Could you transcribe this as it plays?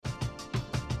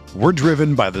We're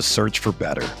driven by the search for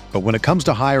better. But when it comes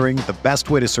to hiring, the best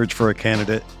way to search for a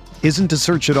candidate isn't to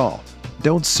search at all.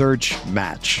 Don't search,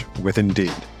 match with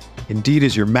Indeed. Indeed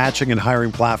is your matching and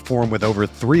hiring platform with over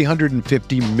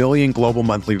 350 million global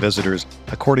monthly visitors,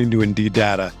 according to Indeed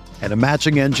data, and a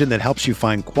matching engine that helps you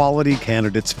find quality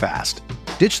candidates fast.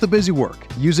 Ditch the busy work.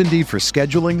 Use Indeed for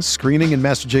scheduling, screening, and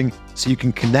messaging so you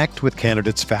can connect with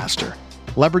candidates faster.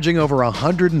 Leveraging over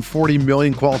 140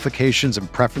 million qualifications and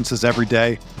preferences every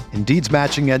day, Indeed's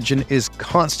matching engine is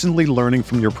constantly learning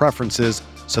from your preferences,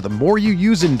 so the more you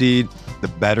use Indeed, the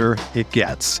better it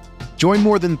gets. Join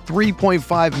more than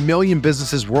 3.5 million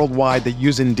businesses worldwide that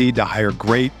use Indeed to hire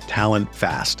great talent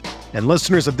fast. And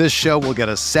listeners of this show will get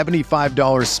a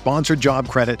 $75 sponsored job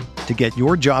credit to get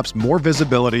your jobs more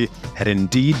visibility at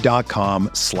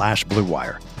Indeed.com/Blue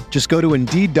Wire. Just go to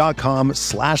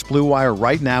Indeed.com/Blue Wire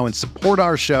right now and support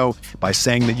our show by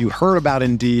saying that you heard about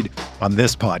Indeed on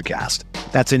this podcast.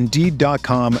 That's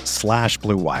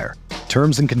Indeed.com/Blue Wire.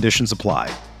 Terms and conditions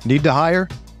apply. Need to hire?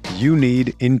 You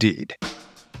need Indeed.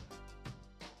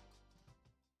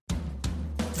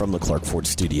 From the Clark Ford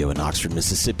Studio in Oxford,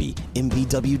 Mississippi,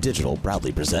 MVW Digital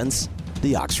proudly presents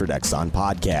the Oxford Exxon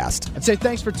Podcast. I'd say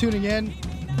thanks for tuning in,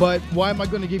 but why am I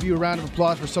going to give you a round of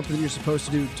applause for something that you're supposed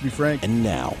to do, to be frank? And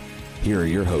now, here are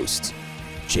your hosts,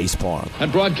 Chase Parham.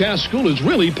 And broadcast school has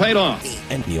really paid off.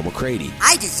 And Neil McCready.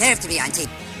 I deserve to be on TV.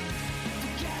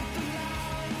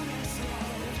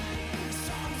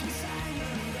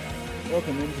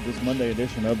 Welcome into this Monday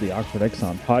edition of the Oxford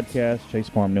Exxon Podcast. Chase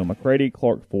Parham, Neil McCready,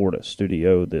 Clark Ford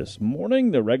Studio this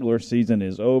morning. The regular season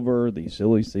is over. The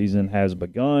silly season has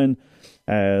begun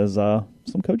as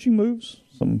some coaching moves,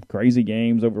 some crazy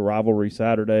games over rivalry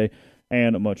Saturday,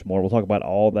 and much more. We'll talk about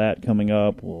all that coming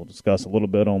up. We'll discuss a little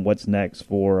bit on what's next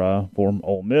for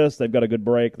Ole Miss. They've got a good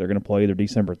break. They're going to play either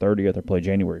December 30th or play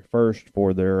January 1st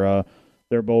for their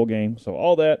bowl game. So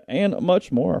all that and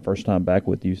much more. Our first time back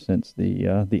with you since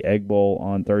the Egg Bowl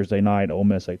on Thursday night. Ole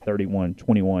Miss a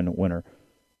 31-21 winner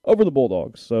over the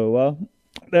Bulldogs. So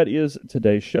that is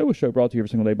today's show. A show brought to you every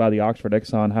single day by the Oxford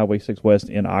Exxon, Highway 6 West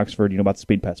in Oxford. You know about the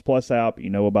Speed Pass Plus app. You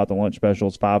know about the lunch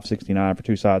specials, $5.69 for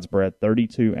two sides bread,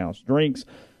 32-ounce drinks.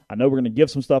 I know we're going to give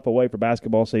some stuff away for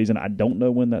basketball season. I don't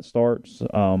know when that starts, so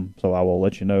I will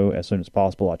let you know as soon as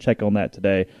possible. I'll check on that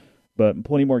today. But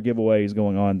plenty more giveaways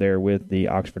going on there with the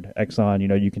Oxford Exxon. You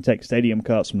know, you can take stadium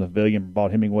cups from the Pavilion from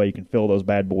Vaught Hemingway. You can fill those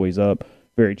bad boys up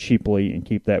very cheaply and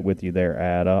keep that with you there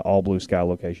at all Blue Sky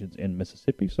locations in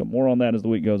Mississippi. So more on that as the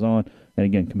week goes on. And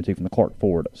again, coming to you from the Clark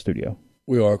Ford Studio.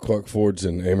 We are Clark Ford's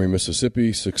in Amory,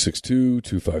 Mississippi,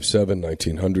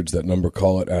 662-257-1900. That number,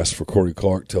 call it, ask for Corey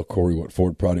Clark. Tell Corey what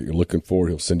Ford product you're looking for.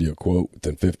 He'll send you a quote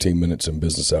within 15 minutes in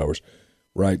business hours.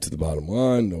 Right to the bottom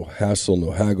line, no hassle,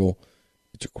 no haggle.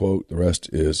 Get your quote. The rest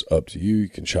is up to you. You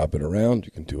can shop it around.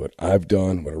 You can do what I've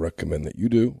done, what I recommend that you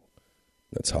do.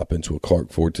 Let's hop into a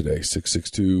Clark Ford today,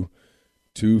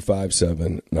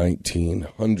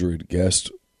 662-257-1900.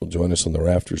 Guest will join us on the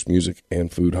Rafters Music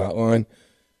and Food Hotline.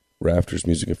 Rafters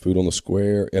Music and Food on the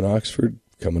Square in Oxford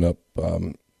coming up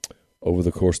over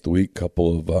the course of the week.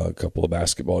 Couple of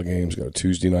basketball games. Got a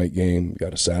Tuesday night game.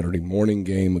 Got a Saturday morning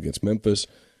game against Memphis.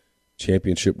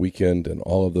 Championship weekend and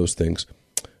all of those things.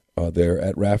 There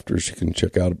at Rafters, you can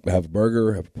check out, have a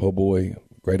burger, have a po' boy,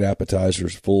 great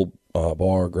appetizers, full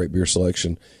bar, great beer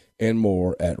selection, and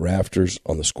more at Rafters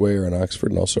on the Square in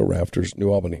Oxford, and also Rafters, New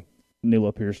Albany. Neil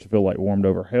appears to feel like warmed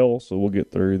over hell, so we'll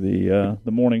get through the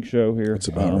morning show here. That's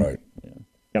about right. Yeah.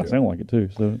 Kind of sound like it too.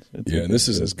 So it's and this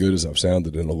is as good as I've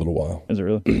sounded in a little while. Is it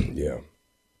really? Yeah.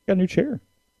 Got a new chair.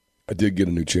 I did get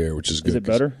a new chair, which is good. Is it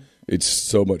better? It's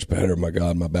so much better. My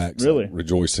God, my back's really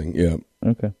rejoicing. Yeah.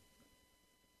 Okay.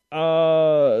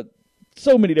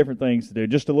 So many different things to do.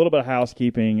 Just a little bit of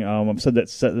housekeeping. I've said that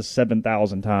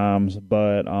 7,000 times,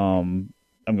 but we're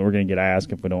going to get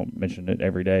asked if we don't mention it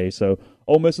every day. So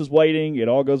Ole Miss is waiting. It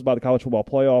all goes by the college football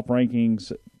playoff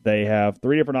rankings. They have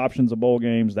 3 different options of bowl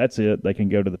games. That's it. They can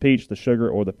go to the Peach, the Sugar,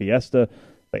 or the Fiesta.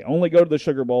 They only go to the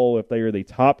Sugar Bowl if they are the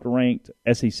top-ranked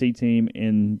SEC team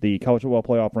in the college football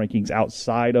playoff rankings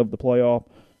outside of the playoff.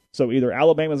 So either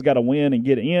Alabama's got to win and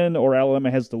get in, or Alabama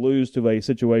has to lose to a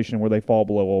situation where they fall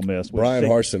below Ole Miss. Brian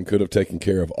Harsin could have taken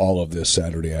care of all of this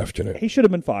Saturday afternoon. He should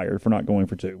have been fired for not going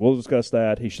for 2. We'll discuss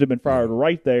that. He should have been fired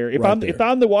right there. If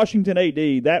I'm the Washington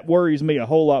AD, that worries me a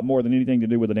whole lot more than anything to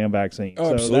do with the damn vaccine.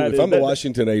 Oh, absolutely. If I'm the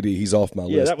Washington AD, he's off my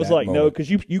list. Yeah, that was like, no, because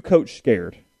you coach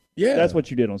scared. Yeah. That's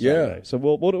what you did on Saturday. Yeah. So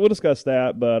we'll discuss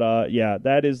that. But,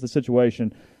 that is the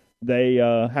situation. They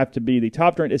have to be the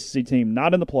top-ranked SEC team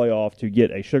not in the playoff to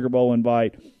get a Sugar Bowl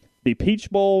invite. The Peach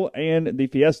Bowl and the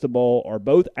Fiesta Bowl are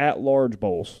both at-large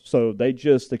bowls. So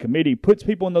the committee puts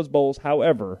people in those bowls.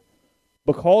 However,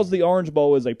 because the Orange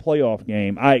Bowl is a playoff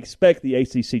game, I expect the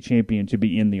ACC champion to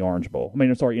be in the Orange Bowl.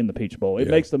 In the Peach Bowl. It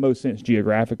makes the most sense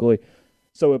geographically.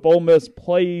 So if Ole Miss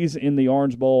plays in the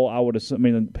Orange Bowl,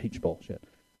 the Peach Bowl,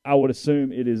 I would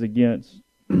assume it is against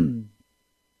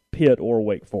Pitt or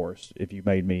Wake Forest, if you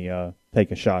made me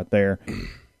take a shot there.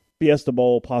 Fiesta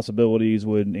Bowl possibilities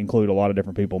would include a lot of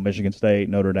different people: Michigan State,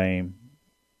 Notre Dame,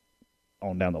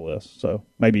 on down the list. So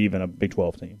maybe even a Big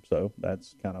 12 team. So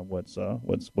that's kind of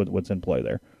what's in play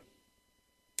there.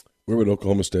 Where would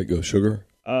Oklahoma State go? Sugar?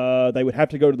 They would have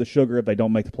to go to the Sugar if they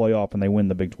don't make the playoff and they win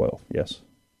the Big 12. Yes,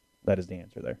 that is the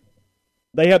answer there.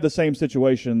 They have the same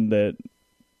situation that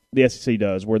the SEC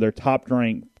does, where their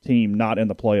top-ranked team not in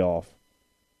the playoff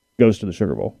goes to the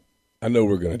Sugar Bowl. I know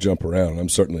we're going to jump around. I'm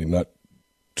certainly not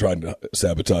trying to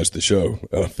sabotage the show.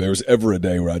 If there's ever a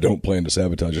day where I don't plan to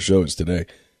sabotage a show, it's today.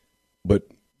 But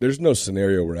there's no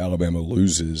scenario where Alabama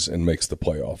loses and makes the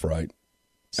playoff, right?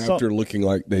 After looking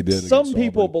like they did. Some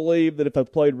people believe that if they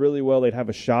played really well, they'd have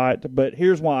a shot. But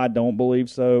here's why I don't believe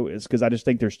so. Is because I just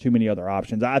think there's too many other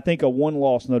options. I think a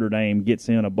one-loss Notre Dame gets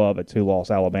in above a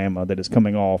two-loss Alabama that is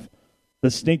coming off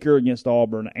the stinker against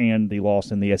Auburn and the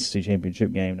loss in the SEC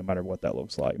championship game, no matter what that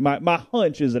looks like. My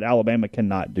hunch is that Alabama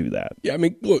cannot do that. Yeah,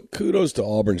 look, kudos to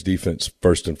Auburn's defense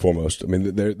first and foremost.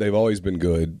 They've always been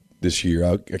good this year.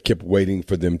 I kept waiting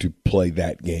for them to play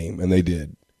that game, and they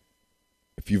did.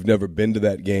 If you've never been to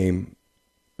that game,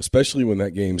 especially when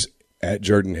that game's at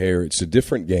Jordan-Hare, it's a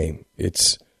different game.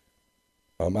 It's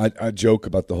I joke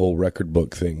about the whole record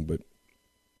book thing, but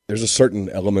there's a certain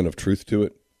element of truth to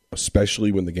it,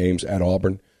 especially when the game's at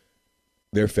Auburn.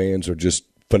 Their fans are just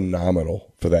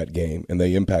phenomenal for that game, and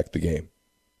they impact the game.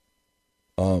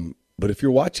 But if you're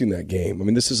watching that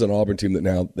game, this is an Auburn team that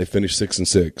now they finished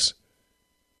 6-6,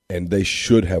 and they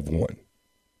should have won.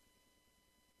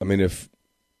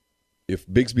 If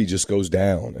Bigsby just goes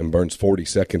down and burns 40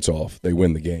 seconds off, they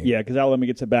win the game. Yeah, because Alabama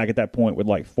gets it back at that point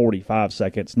with 45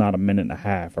 seconds, not a minute and a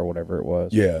half or whatever it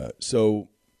was. Yeah, so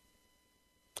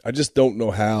I just don't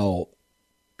know how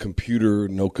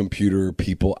no computer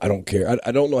people, I don't care.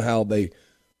 I don't know how they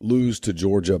lose to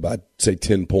Georgia by, say,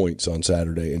 10 points on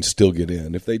Saturday and still get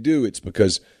in. If they do, it's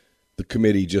because the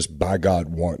committee just, by God,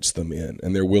 wants them in,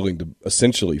 and they're willing to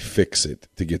essentially fix it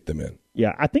to get them in.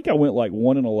 Yeah, I think I went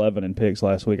 1-11 in picks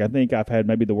last week. I think I've had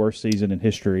maybe the worst season in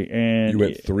history. And you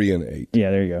went 3-8.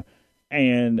 Yeah, there you go.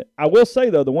 And I will say,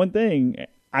 though, the one thing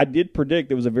I did predict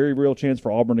there was a very real chance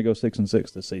for Auburn to go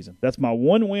 6-6 this season. That's my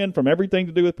one win from everything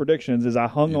to do with predictions. Is I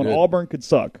hung on Auburn could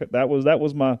suck. That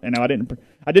was my. And now I didn't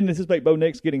anticipate Bo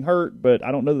Nix getting hurt, but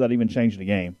I don't know that even changed the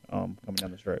game coming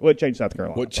down the stretch. Well, it changed South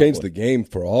Carolina. What changed the game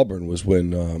for Auburn was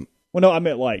when. Well, no, I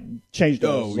meant changed.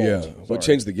 Oh yeah, what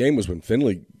changed the game was when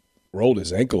Finley rolled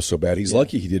his ankle so bad. He's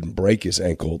lucky he didn't break his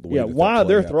ankle. The way why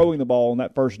they're throwing the ball on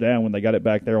that first down when they got it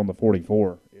back there on the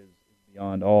 44 is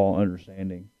beyond all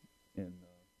understanding.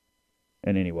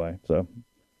 And anyway, so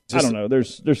I don't know.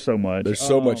 There's so much. There's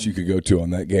so much you could go to on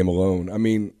that game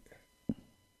alone.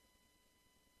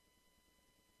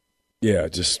 Yeah,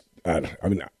 just I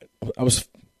was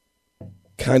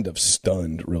kind of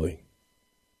stunned, really.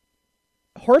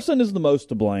 Harsin is the most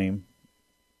to blame.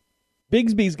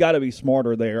 Bigsby's got to be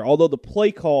smarter there, although the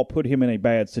play call put him in a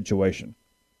bad situation.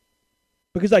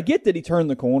 Because I get that he turned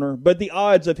the corner, but the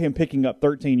odds of him picking up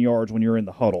 13 yards when you're in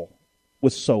the huddle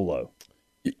was so low.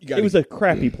 It was a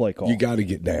crappy play call. You got to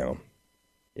get down.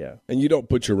 Yeah. And you don't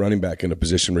put your running back in a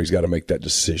position where he's got to make that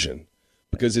decision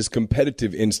because his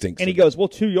competitive instincts. And he goes,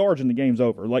 2 yards and the game's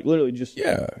over. Literally just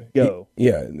go.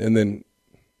 And then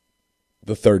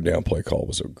the third down play call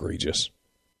was egregious.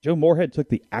 Joe Moorhead took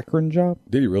the Akron job?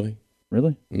 Did he really?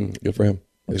 Really? Good for him.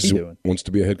 What's he doing? Wants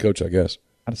to be a head coach, I guess.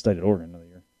 I'd have stayed at Oregon another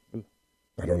year. Ooh.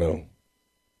 I don't know.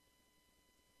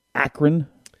 Akron?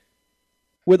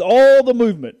 With all the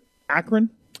movement. Akron?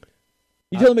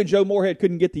 You telling me Joe Moorhead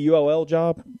couldn't get the ULL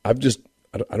job? I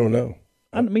don't know.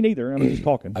 Me neither. I'm just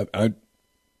talking. I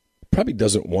probably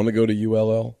doesn't want to go to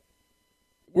ULL.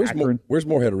 Where's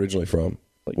Moorhead originally from?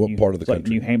 What part of the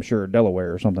country? New Hampshire or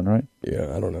Delaware or something, right?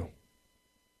 Yeah, I don't know.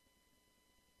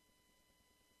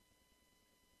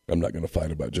 I'm not going to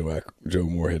fight about Joe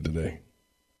Moorhead today.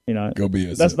 Go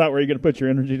be that's not where you're going to put your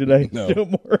energy today. No, Joe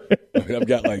Moorhead. I've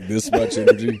got this much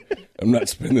energy. I'm not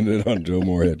spending it on Joe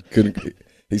Moorhead.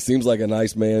 He seems like a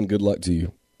nice man. Good luck to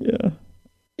you. Yeah.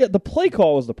 The play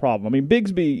call is the problem.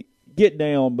 Bigsby get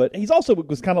down, but he's also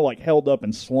was kind of held up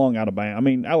and slung out of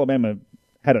bounds. Alabama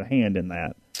had a hand in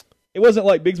that. It wasn't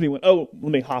like Bigsby went,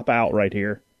 let me hop out right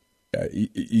here.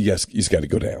 You just got to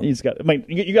go down. You got to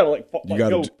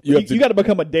you got to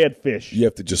become a dead fish. You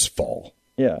have to just fall.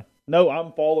 Yeah. No,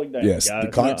 I'm falling down. Yes, guys.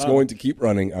 the clock's going to keep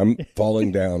running. I'm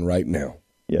falling down right now.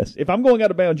 Yes, if I'm going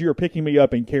out of bounds, you're picking me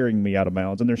up and carrying me out of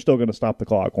bounds, and they're still going to stop the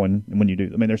clock when you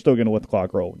do. I mean, they're still going to let the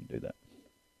clock roll when you do that.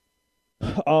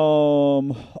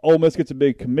 Ole Miss gets a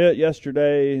big commit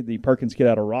yesterday. The Perkins kid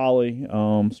out of Raleigh,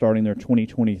 starting their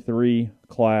 2023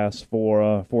 class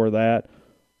for that.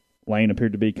 Lane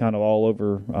appeared to be kind of all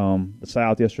over the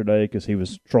South yesterday because he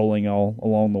was trolling all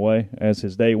along the way as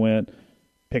his day went.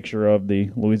 Picture of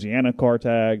the Louisiana car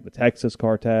tag, the Texas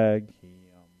car tag. He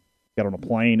got on a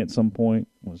plane at some point,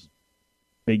 was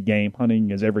big game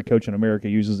hunting, as every coach in America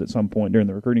uses at some point during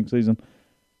the recruiting season.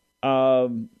 I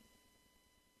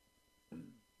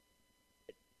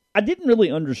didn't really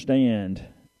understand.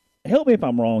 Help me if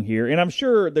I'm wrong here, and I'm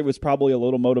sure there was probably a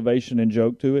little motivation and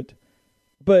joke to it,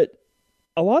 but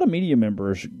a lot of media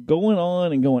members going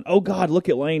on and going, oh, God, look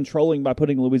at Lane trolling by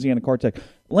putting Louisiana car tag.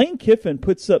 Lane Kiffin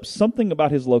puts up something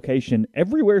about his location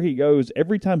everywhere he goes,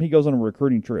 every time he goes on a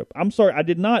recruiting trip. I'm sorry, I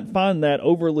did not find that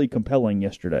overly compelling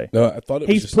yesterday. No, I thought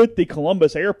he's put the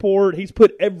Columbus airport. He's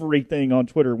put everything on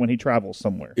Twitter when he travels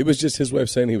somewhere. It was just his way of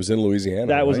saying he was in Louisiana.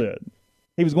 That was it.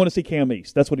 He was going to see Cam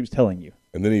East. That's what he was telling you.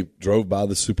 And then he drove by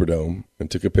the Superdome and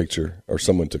took a picture, or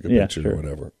someone took a picture or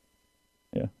whatever.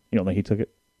 Yeah. You don't think he took it?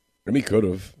 I mean, he could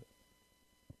have.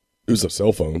 It was a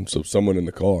cell phone, so someone in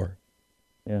the car.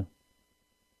 Yeah.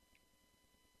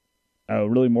 Oh,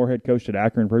 really? Moorhead coached at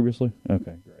Akron previously?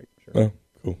 Okay, great. Sure. Oh,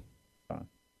 cool. Fine.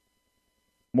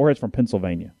 Moorhead's from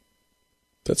Pennsylvania.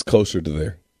 That's closer to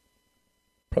there.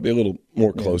 Probably a little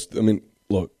more close. I mean,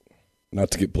 look,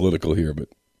 not to get political here, but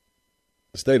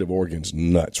the state of Oregon's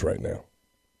nuts right now.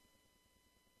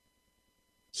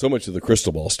 So much of the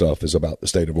crystal ball stuff is about the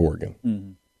state of Oregon.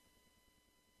 Mm-hmm.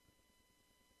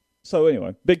 So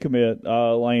anyway, big commit.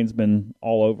 Lane's been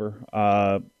all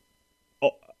over.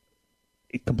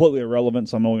 Completely irrelevant,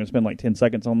 so I'm only going to spend like 10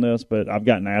 seconds on this, but I've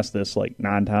gotten asked this like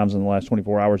 9 times in the last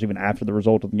 24 hours, even after the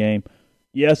result of the game.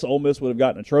 Yes, Ole Miss would have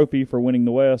gotten a trophy for winning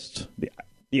the West.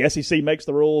 The SEC makes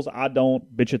the rules. I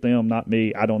don't. Bitch at them, not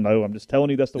me. I don't know. I'm just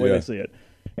telling you that's the way they see it.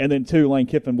 And then, 2, Lane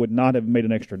Kiffin would not have made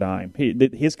an extra dime.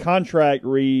 His contract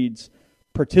reads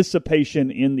participation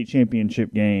in the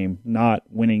championship game, not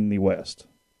winning the West.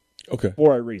 Okay.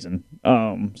 For a reason.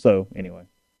 So, anyway,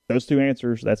 those 2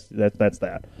 answers, that's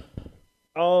that.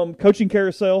 Coaching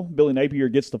carousel, Billy Napier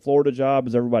gets the Florida job,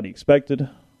 as everybody expected.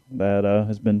 That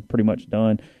has been pretty much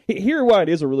done. Here why it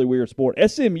is a really weird sport.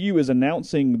 SMU is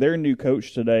announcing their new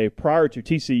coach today prior to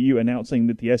TCU announcing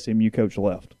that the SMU coach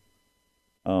left.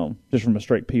 Just from a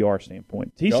straight PR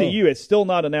standpoint. TCU has still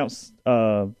not announced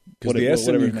because the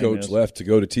SMU coach left to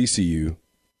go to TCU.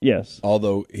 Yes.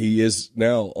 Although he is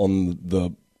now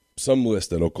on some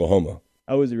list at Oklahoma.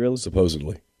 Oh, is he really?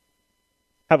 Supposedly.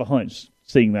 I have a hunch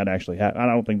seeing that actually happen. I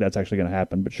don't think that's actually going to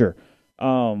happen, but sure.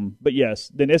 But yes,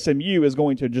 then SMU is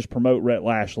going to just promote Rhett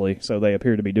Lashley, so they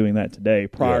appear to be doing that today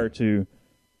prior to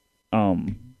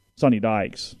Sonny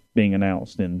Dykes being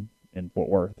announced in Fort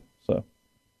Worth. So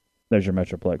there's your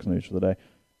Metroplex news for the day.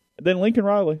 Then Lincoln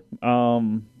Riley,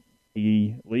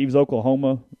 he leaves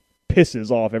Oklahoma,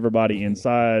 pisses off everybody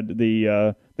inside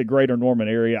the greater Norman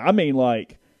area.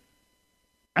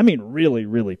 I mean, really,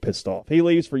 really pissed off. He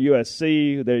leaves for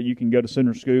USC. There, you can go to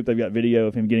Sooner Scoop. They've got video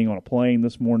of him getting on a plane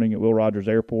this morning at Will Rogers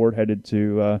Airport, headed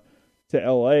to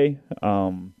L.A.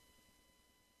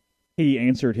 He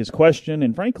answered his question,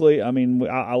 and frankly, I mean,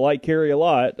 I like Kerry a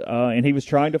lot, and he was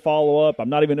trying to follow up. I'm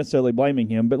not even necessarily blaming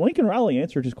him, but Lincoln Riley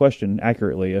answered his question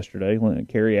accurately yesterday.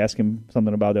 Kerry asked him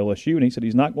something about LSU, and he said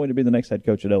he's not going to be the next head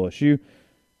coach at LSU.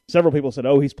 Several people said,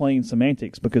 he's playing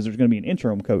semantics because there's going to be an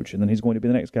interim coach, and then he's going to be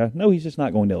the next guy. No, he's just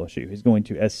not going to LSU. He's going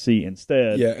to SC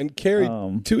instead. Yeah, and Kerry,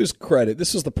 to his credit,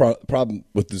 this is the problem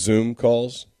with the Zoom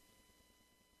calls.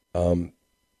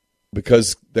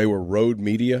 Because they were road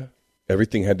media,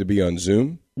 everything had to be on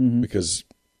Zoom because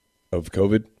of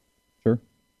COVID. Sure.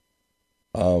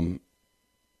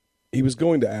 He was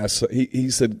going to ask. He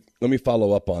said, "Let me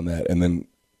follow up on that," and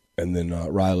then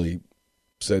Riley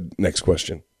said, "Next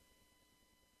question."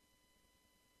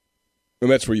 And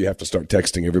that's where you have to start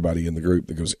texting everybody in the group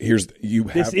that goes,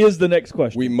 This is the next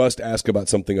question. We must ask about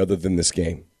something other than this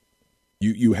game.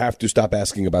 You have to stop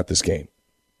asking about this game.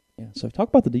 Yeah. So talk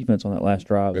about the defense on that last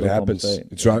drive. It happens.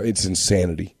 It's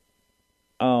insanity.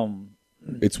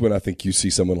 It's when I think you see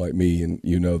someone like me and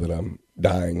you know that I'm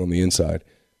dying on the inside.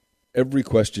 Every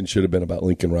question should have been about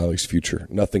Lincoln Riley's future.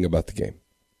 Nothing about the game.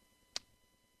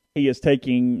 He is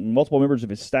taking multiple members of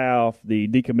his staff. The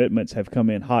decommitments have come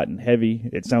in hot and heavy.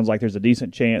 It sounds like there's a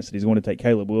decent chance that he's going to take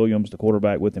Caleb Williams, the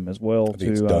quarterback, with him as well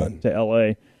to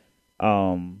L.A.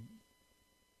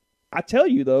 I tell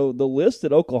you, though, the list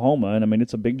at Oklahoma, and I mean,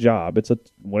 it's a big job. It's a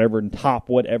whatever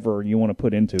you want to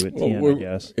put into it, 10, I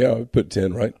guess. Yeah, I would put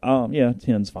 10, right? Yeah,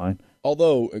 10's fine.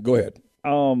 Although, go ahead.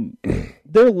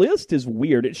 Their list is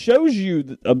weird. It shows you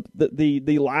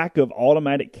the lack of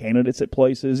automatic candidates at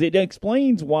places. It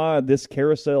explains why this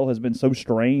carousel has been so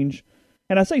strange.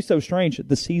 And I say so strange,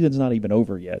 the season's not even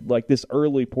over yet. Like this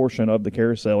early portion of the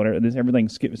carousel and everything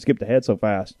skipped ahead so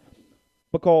fast.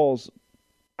 Because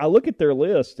I look at their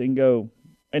list and go,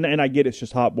 and I get it's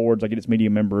just hot boards, I get it's media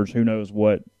members, who knows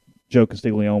what Joe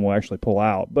Castiglione will actually pull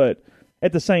out. But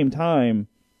at the same time,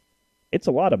 it's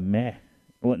a lot of meh.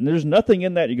 There's nothing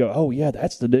in that you go, oh, yeah,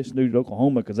 that's this dude at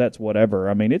Oklahoma because that's whatever.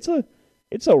 I mean, it's a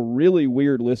really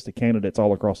weird list of candidates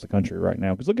all across the country right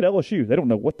now. Because look at LSU. They don't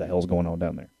know what the hell's going on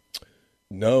down there.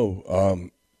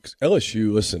 No. 'Cause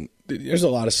LSU, listen, there's a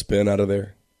lot of spin out of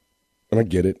there. And I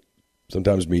get it.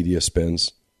 Sometimes media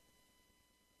spins.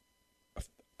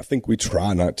 I think we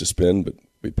try not to spin, but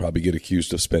we probably get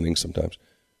accused of spinning sometimes.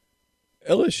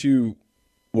 LSU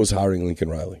was hiring Lincoln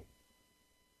Riley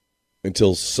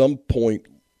until some point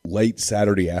late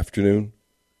Saturday afternoon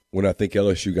when I think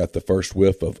LSU got the first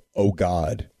whiff of, oh,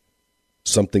 God,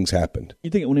 something's happened.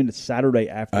 You think it went into Saturday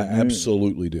afternoon? I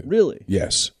absolutely do. Really?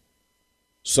 Yes.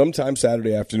 Sometime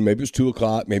Saturday afternoon. Maybe it was 2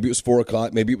 o'clock. Maybe it was 4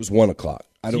 o'clock. Maybe it was 1 o'clock.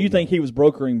 So you think he was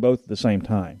brokering both at the same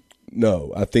time?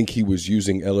 No. I think he was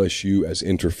using LSU as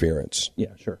interference.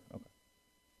 Yeah, sure. Okay.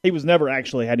 He was never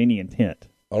actually had any intent.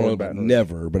 I don't know about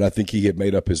never, but I think he had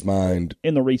made up his mind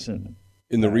in the recent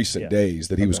days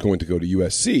that he was going to go to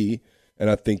USC, and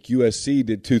I think USC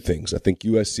did two things. I think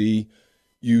USC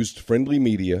used friendly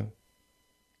media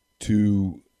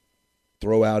to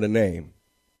throw out a name.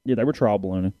 Yeah, they were trial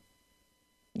ballooning.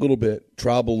 A little bit.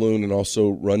 Trial balloon and also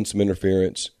run some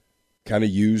interference. Kind of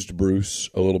used Bruce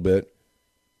a little bit.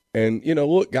 And,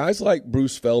 look, guys like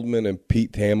Bruce Feldman and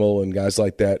Pete Thamel and guys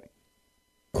like that,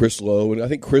 Chris Lowe, and I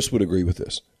think Chris would agree with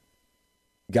this.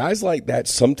 Guys like that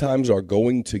sometimes are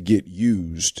going to get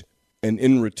used, and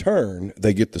in return,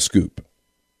 they get the scoop.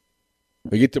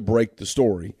 They get to break the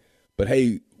story. But,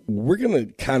 hey, we're going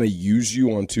to kind of use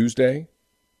you on Tuesday,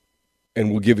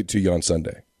 and we'll give it to you on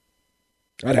Sunday.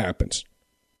 That happens.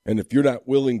 And if you're not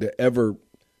willing to ever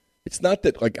 – it's not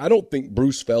that – I don't think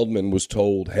Bruce Feldman was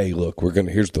told, hey, look,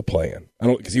 here's the plan.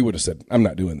 Because he would have said, I'm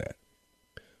not doing that.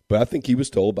 But I think he was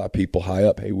told by people high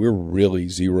up, hey, we're really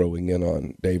zeroing in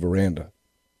on Dave Aranda.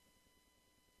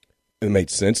 It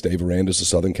made sense. Dave Aranda's a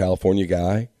Southern California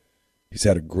guy. He's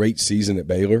had a great season at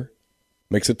Baylor.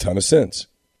 Makes a ton of sense.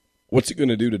 What's it going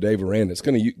to do to Dave Aranda? It's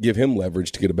going to give him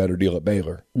leverage to get a better deal at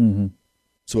Baylor. Mm-hmm.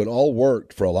 So it all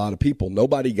worked for a lot of people.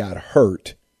 Nobody got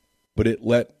hurt, but it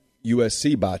let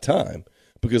USC buy time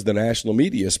because the national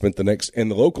media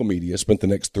and the local media spent the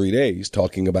next 3 days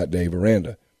talking about Dave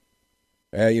Aranda.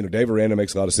 Dave Aranda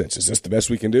makes a lot of sense. Is this the best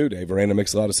we can do? Dave Aranda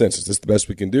makes a lot of sense. Is this the best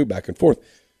we can do? Back and forth.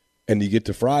 And you get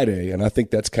to Friday, and I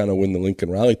think that's kind of when the Lincoln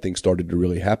Riley thing started to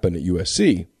really happen at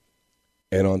USC.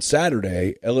 And on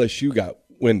Saturday, LSU got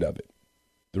wind of it.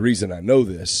 The reason I know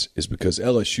this is because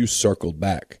LSU circled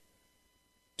back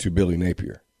to Billy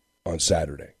Napier on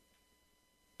Saturday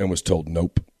and was told,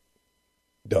 nope,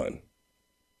 done.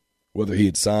 Whether he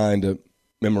had signed a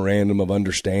memorandum of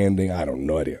understanding, I don't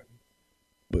know idea.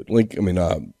 But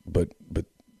but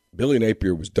Billy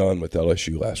Napier was done with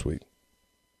LSU last week.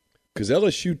 Because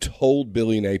LSU told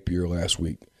Billy Napier last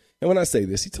week, and when I say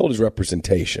this, he told his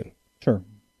representation, sure,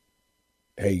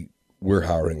 hey, we're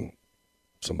hiring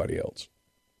somebody else.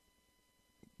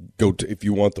 If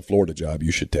you want the Florida job,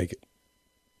 you should take it.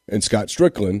 And Scott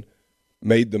Strickland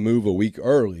made the move a week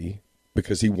early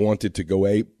because he wanted to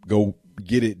go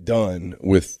get it done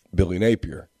with Billy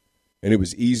Napier. And it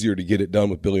was easier to get it done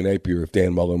with Billy Napier if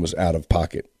Dan Mullen was out of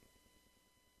pocket.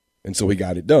 And so he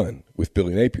got it done with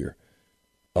Billy Napier.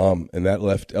 And that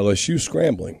left LSU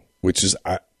scrambling, which is,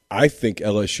 I think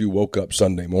LSU woke up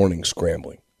Sunday morning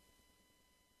scrambling.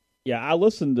 Yeah, I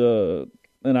listened to,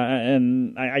 and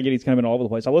I get he's kind of been all over the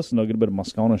place. I listened to a good bit of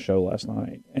Moscona show last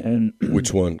night. And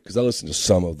which one? Because I listened to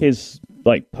some of them. His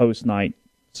post-night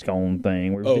scone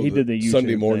thing. Where he did the YouTube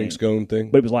Sunday morning thing. Scone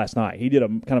thing? But it was last night. He did a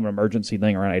kind of an emergency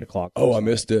thing around 8 o'clock. Oh, I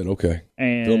missed it. Okay.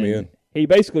 And fill me in. He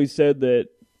basically said that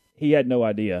he had no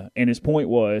idea. And his point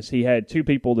was he had two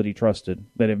people that he trusted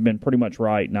that have been pretty much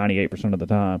right 98% of the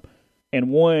time. And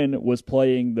one was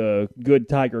playing the good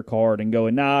Tiger card and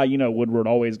going, Woodward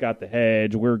always got the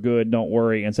hedge. We're good. Don't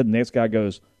worry. And so the next guy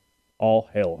goes, all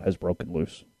hell has broken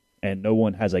loose. and no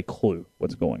one has a clue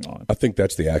what's going on. I think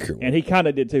that's the accurate one. And he kind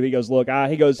of did too. He goes, look,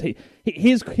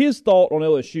 his thought on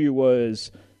LSU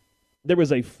was there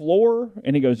was a floor,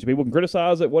 and he goes, people can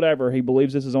criticize it, whatever. He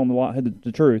believes this is on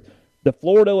the truth. The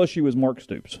floor at LSU is Mark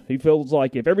Stoops. He feels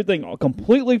like if everything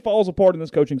completely falls apart in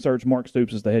this coaching search, Mark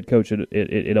Stoops is the head coach at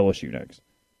LSU next.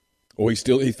 Well,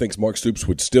 he thinks Mark Stoops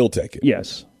would still take it.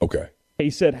 Yes. Okay. He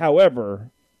said,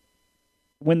 however,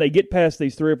 when they get past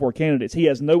these 3 or 4 candidates, he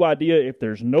has no idea if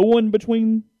there's no one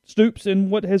between Stoops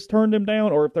and what has turned him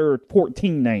down, or if there are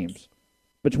 14 names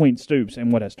between Stoops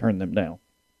and what has turned them down.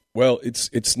 Well,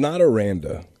 it's not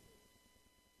Aranda.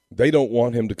 They don't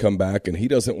want him to come back, and he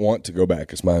doesn't want to go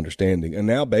back, is my understanding. And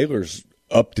now Baylor's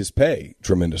upped his pay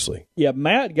tremendously. Yeah,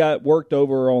 Matt got worked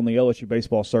over on the LSU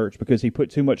baseball search because he put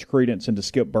too much credence into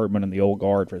Skip Bertman and the old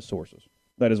guard for his sources.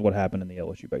 That is what happened in the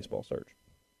LSU baseball search.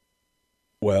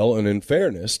 Well, and in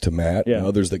fairness to Matt and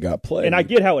others that got played. And I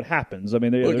get how it happens. I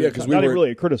mean, it's not even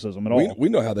really a criticism at all. We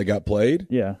know how they got played.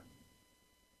 Yeah.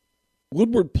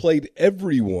 Woodward played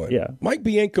everyone. Yeah. Mike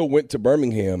Bianco went to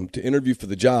Birmingham to interview for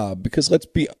the job because, let's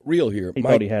be real here,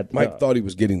 Mike thought he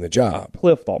was getting the job.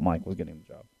 Cliff thought Mike was getting the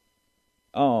job.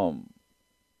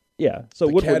 Yeah. So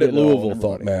the Woodward cat at Louisville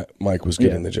thought Mike was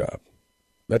getting the job.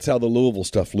 That's how the Louisville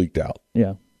stuff leaked out.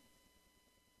 Yeah.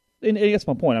 And that's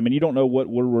my point. I mean, you don't know what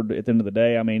Woodward at the end of the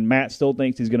day. I mean, Matt still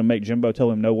thinks he's going to make Jimbo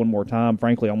tell him no one more time.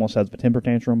 Frankly, almost has a temper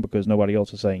tantrum because nobody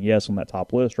else is saying yes on that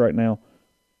top list right now.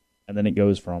 And then it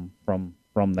goes from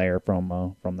there,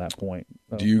 from that point.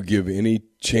 So. Do you give any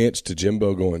chance to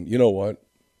Jimbo going, you know what,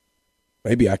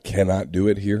 maybe I cannot do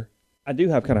it here? I do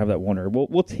kind of have that wonder.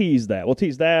 We'll tease that. I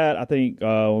think we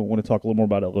want to talk a little more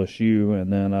about LSU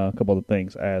and then a couple other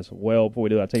things as well. Before we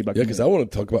do that, I'll tell you about because I want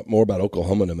to talk more about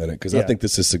Oklahoma in a minute because I think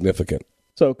this is significant.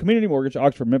 So Community Mortgage,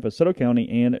 Oxford, Memphis, Soto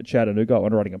County, and Chattanooga.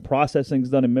 Underwriting and processing is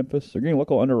done in Memphis. They're getting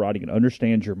local underwriting and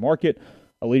understand your market.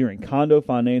 A leader in condo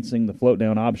financing, the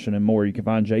float-down option, and more. You can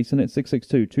find Jason at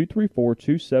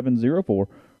 662-234-2704 or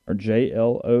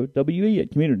JLOWE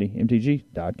at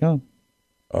communitymtg.com.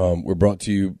 We're brought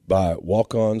to you by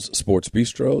Walk-On's Sports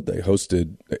Bistro. They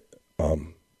hosted, I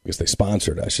guess they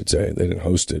sponsored, I should say. They didn't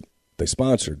host it. They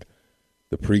sponsored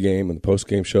the pregame and the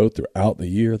postgame show throughout the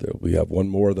year. We have one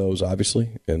more of those,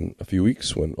 obviously, in a few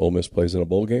weeks when Ole Miss plays in a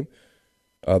bowl game.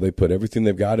 They put everything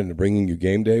they've got into bringing you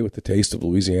game day with the taste of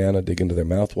Louisiana. Dig into their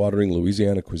mouth-watering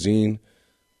Louisiana cuisine,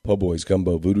 Po' Boys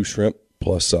gumbo, voodoo shrimp,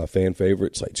 plus fan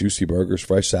favorites like juicy burgers,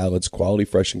 fresh salads, quality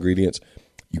fresh ingredients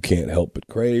you can't help but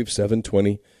crave.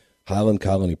 720 Highland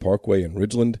Colony Parkway in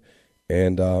Ridgeland.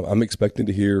 And I'm expecting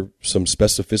to hear some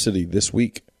specificity this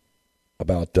week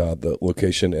about the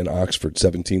location in Oxford,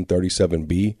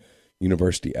 1737B,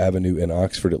 University Avenue in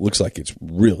Oxford. It looks like it's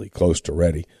really close to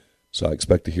ready. So I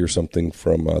expect to hear something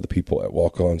from the people at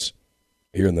Walk-Ons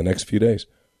here in the next few days.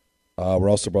 We're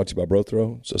also brought to you by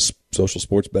BroThrow. It's a social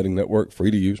sports betting network,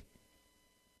 free to use.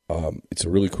 It's a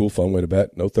really cool, fun way to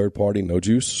bet. No third party, no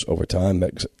juice. Over time,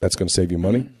 that's going to save you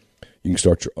money. You can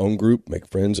start your own group, make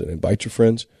friends, and invite your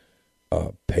friends.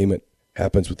 Payment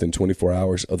happens within 24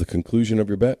 hours of the conclusion of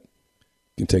your bet.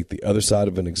 You can take the other side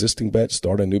of an existing bet,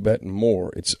 start a new bet, and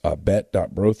more. It's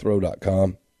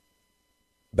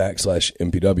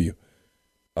bet.brothrow.com/MPW.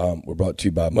 We're brought to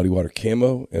you by Muddy Water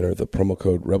Camo. Enter the promo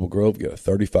code Rebel Grove. Get a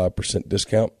 35%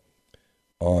 discount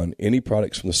on any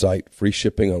products from the site. Free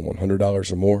shipping on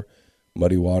 $100 or more.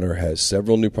 Muddy Water has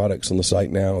several new products on the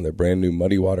site now, and their brand new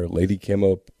Muddy Water Lady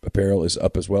Camo apparel is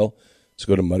up as well. So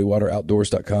go to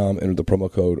muddywateroutdoors.com, enter the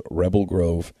promo code Rebel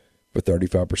Grove for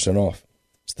 35% off.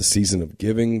 It's the season of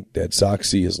giving. Dead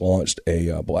Soxy has launched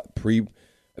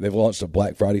they've launched a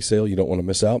Black Friday sale you don't want to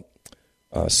miss out.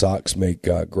 Socks make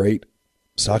great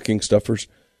stocking stuffers.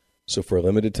 So for a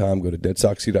limited time, go to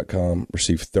deadsoxy.com,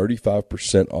 receive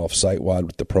 35% off site-wide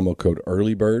with the promo code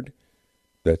EARLYBIRD.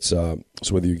 That's so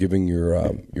whether you're giving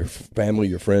your family,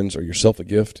 your friends, or yourself a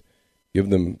gift, give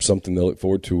them something they look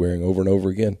forward to wearing over and over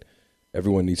again.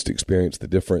 Everyone needs to experience the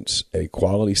difference a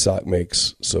quality sock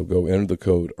makes. So go enter the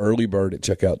code EARLYBIRD at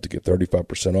checkout to get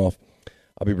 35% off.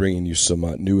 I'll be bringing you some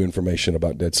new information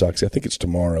about Dead Soxy. I think it's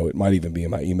tomorrow. It might even be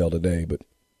in my email today, but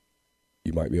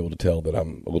you might be able to tell that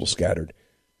I'm a little scattered.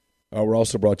 We're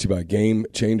also brought to you by Game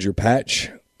Changer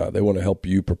Patch. They want to help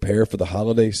you prepare for the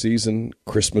holiday season,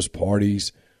 Christmas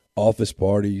parties, office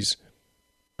parties,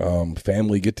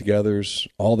 family get-togethers,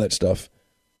 all that stuff.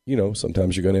 You know,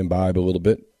 sometimes you're going to imbibe a little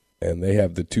bit, and they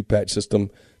have the 2-patch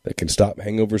system that can stop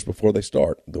hangovers before they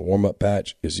start. The warm-up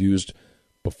patch is used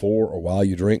before or while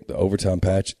you drink. The overtime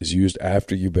patch is used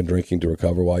after you've been drinking to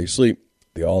recover while you sleep.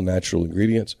 The all-natural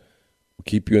ingredients will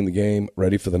keep you in the game,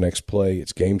 ready for the next play.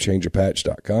 It's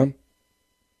GameChangerPatch.com.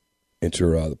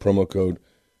 Enter the promo code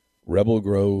Rebel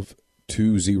Grove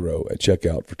 20 at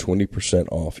checkout for 20%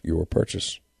 off your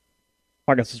purchase.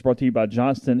 Podcast is brought to you by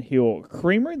Johnston Hill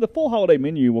Creamery. The full holiday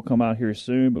menu will come out here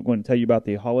soon, but I'm going to tell you about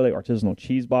the holiday artisanal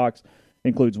cheese box. It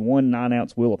includes 1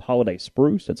 9-ounce wheel of holiday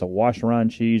spruce. It's a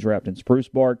wash-rind cheese wrapped in spruce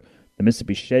bark. The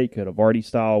Mississippi Shake, a Havarti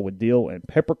style with dill and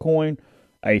peppercorn.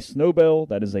 A Snowbell,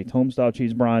 that is a Tome-style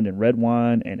cheese brined in red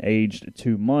wine and aged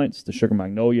 2 months. The Sugar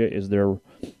Magnolia is their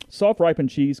soft-ripened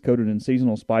cheese coated in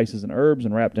seasonal spices and herbs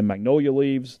and wrapped in magnolia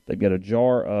leaves. They've got a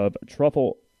jar of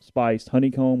truffle-spiced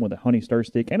honeycomb with a honey stir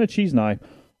stick and a cheese knife.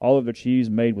 All of their cheese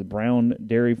made with Brown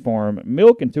Dairy Farm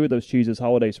milk, and 2 of those cheeses,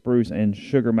 Holiday Spruce and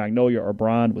Sugar Magnolia, are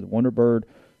brined with Wonderbird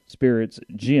Spirits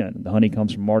Gin. The honey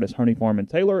comes from Martis Honey Farm in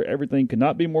Taylor. Everything could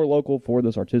not be more local for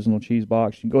this artisanal cheese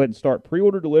box. You can go ahead and start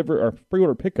pre-order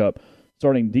pickup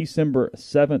starting December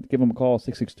 7th. Give them a call,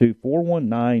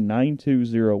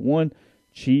 662-419-9201.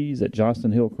 Cheese at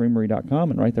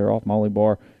johnstonhillcreamery.com, and right there off Molly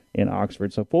Bar in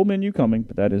Oxford. So full menu coming,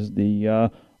 but that is the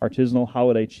artisanal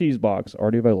holiday cheese box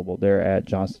already available there at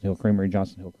Johnston Hill Creamery,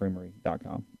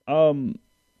 johnstonhillcreamery.com.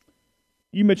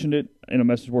 You mentioned it in a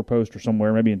message board post or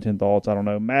somewhere, maybe in 10 Thoughts, I don't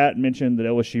know. Matt mentioned that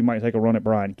LSU might take a run at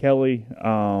Brian Kelly.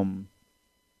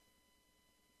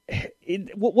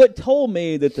 What told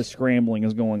me that the scrambling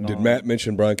is going on. Did Matt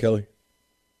mention Brian Kelly?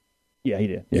 Yeah, he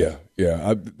did. Yeah.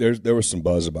 There was some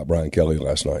buzz about Brian Kelly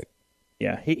last night.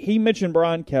 Yeah, he mentioned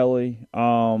Brian Kelly.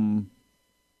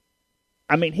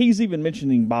 He's even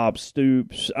mentioning Bob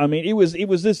Stoops. It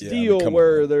was this deal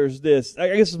where there's this. I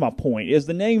guess this is my point. Is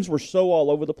the names were so all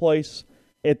over the place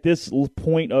at this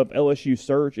point of LSU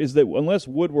search, is that unless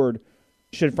Woodward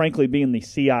should frankly be in the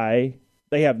CIA,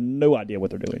 they have no idea what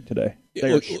they're doing today.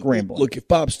 They are scrambling. Look, if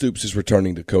Bob Stoops is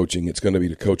returning to coaching, it's going to be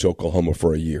to coach Oklahoma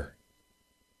for a year.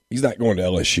 He's not going to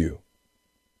LSU.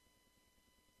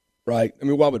 Right?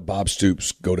 Why would Bob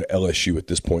Stoops go to LSU at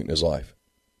this point in his life?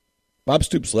 Bob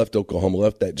Stoops left Oklahoma,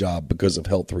 left that job because of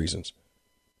health reasons.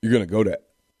 You're going to go to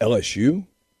LSU?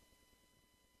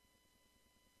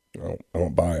 I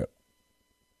don't buy it.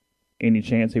 Any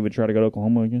chance he would try to go to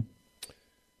Oklahoma again?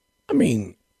 I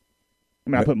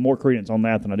put more credence on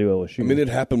that than I do LSU. It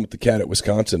happened with the cat at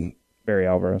Wisconsin. Barry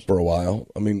Alvarez. For a while.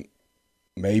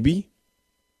 Maybe.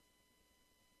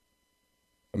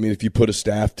 If you put a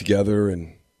staff together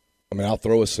and, I'll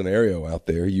throw a scenario out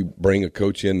there. You bring a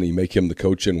coach in and you make him the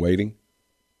coach in waiting.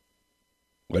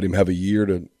 Let him have a year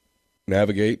to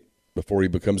navigate before he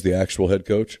becomes the actual head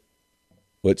coach.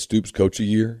 Let Stoops coach a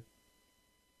year.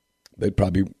 They'd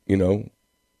probably,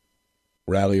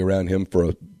 rally around him for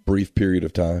a brief period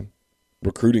of time.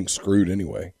 Recruiting's screwed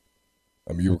anyway.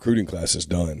 Your recruiting class is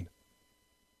done.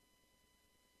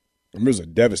 It was a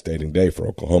devastating day for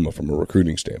Oklahoma from a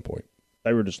recruiting standpoint.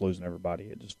 They were just losing everybody.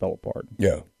 It just fell apart.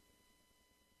 Yeah.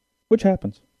 Which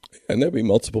happens. And there'll be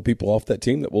multiple people off that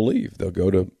team that will leave. They'll go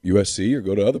to USC or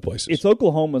go to other places. It's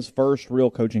Oklahoma's first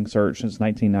real coaching search since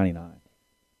 1999.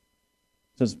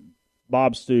 Since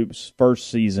Bob Stoops' first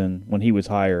season when he was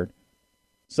hired.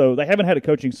 So they haven't had a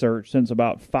coaching search since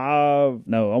about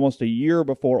almost a year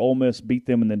before Ole Miss beat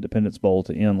them in the Independence Bowl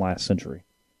to end last century.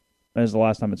 That is the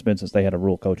last time it's been since they had a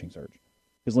real coaching search.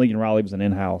 Because Lincoln Riley was an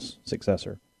in-house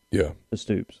successor to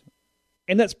Stoops.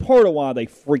 And that's part of why they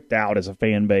freaked out as a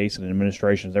fan base and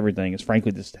administrations, everything, is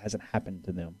frankly this hasn't happened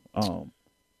to them.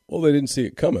 Well, they didn't see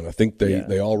it coming. I think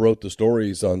they all wrote the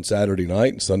stories on Saturday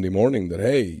night and Sunday morning that,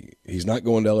 hey, he's not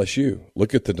going to LSU.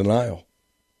 Look at the denial.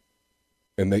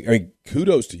 And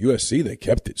kudos to USC. They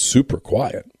kept it super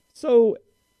quiet. So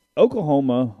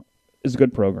Oklahoma is a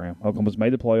good program. Oklahoma's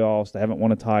made the playoffs. They haven't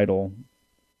won a title.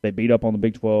 They beat up on the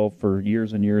Big 12 for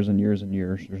years and years and years and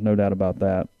years. There's no doubt about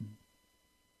that.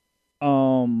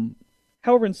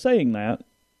 However, in saying that,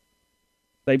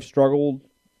 they've struggled.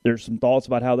 There's some thoughts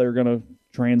about how they're going to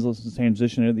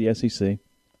transition into the SEC.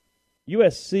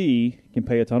 USC can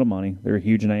pay a ton of money. They're a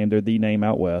huge name. They're the name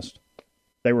out west.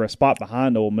 They were a spot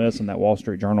behind Ole Miss in that Wall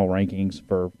Street Journal rankings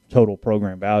for total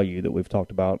program value that we've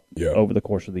talked about over the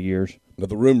course of the years. Now,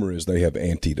 the rumor is they have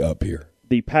anteed up here.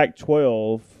 The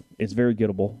Pac-12 is very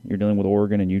gettable. You're dealing with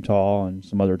Oregon and Utah and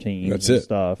some other teams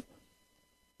stuff.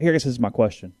 Here, I guess this is my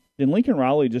question. Did Lincoln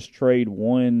Riley just trade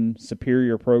one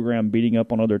superior program beating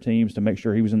up on other teams to make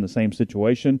sure he was in the same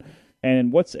situation?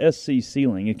 And what's SC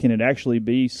ceiling? Can it actually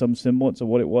be some semblance of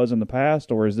what it was in the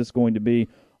past, or is this going to be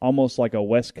almost like a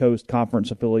West Coast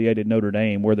Conference-affiliated Notre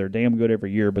Dame where they're damn good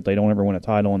every year, but they don't ever win a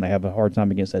title and they have a hard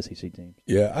time against SEC teams?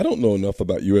 Yeah, I don't know enough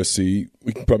about USC.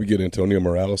 We can probably get Antonio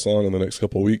Morales on in the next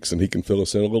couple of weeks, and he can fill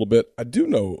us in a little bit. I do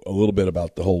know a little bit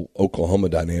about the whole Oklahoma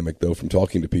dynamic, though, from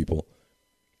talking to people.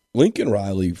 Lincoln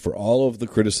Riley, for all of the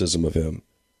criticism of him,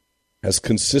 has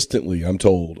consistently, I'm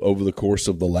told, over the course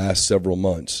of the last several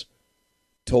months,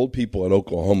 told people at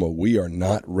Oklahoma, we are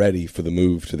not ready for the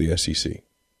move to the SEC.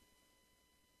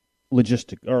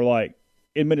 Logistic or like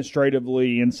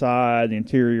administratively, inside,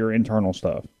 interior, internal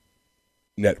stuff.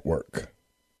 Network,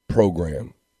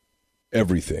 program,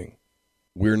 everything.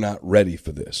 We're not ready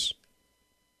for this.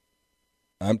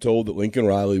 I'm told that Lincoln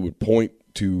Riley would point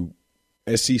to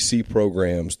SEC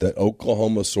programs that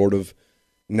Oklahoma sort of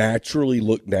naturally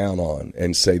looked down on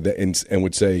and say that, and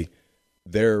would say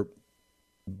they're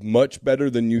much better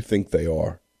than you think they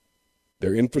are.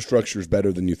 Their infrastructure is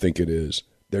better than you think it is.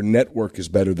 Their network is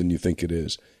better than you think it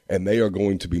is. And they are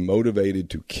going to be motivated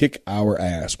to kick our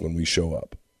ass when we show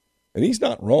up. And he's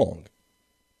not wrong.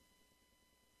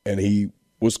 And he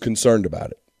was concerned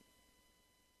about it.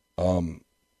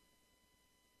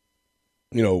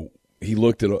 He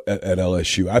looked at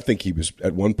LSU. I think he was,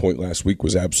 at one point last week,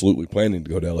 was absolutely planning to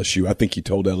go to LSU. I think he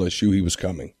told LSU he was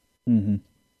coming.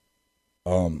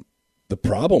 Mm-hmm. The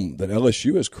problem that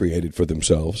LSU has created for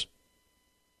themselves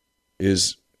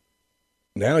is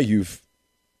now Ed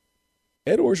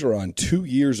Orgeron 2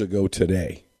 years ago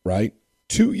today, right?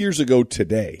 2 years ago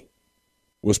today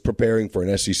was preparing for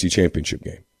an SEC championship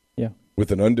game. Yeah.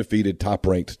 With an undefeated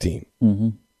top-ranked team. Mm-hmm.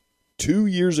 2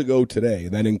 years ago today,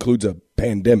 that includes a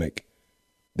pandemic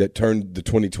that turned the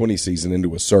 2020 season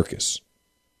into a circus.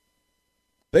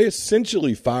 They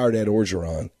essentially fired Ed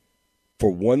Orgeron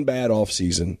for one bad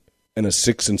offseason and a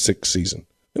 6-6 season.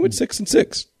 They went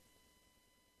 6-6.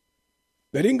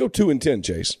 They didn't go 2-10,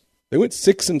 Chase. They went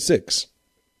 6-6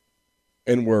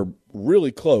 and were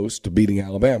really close to beating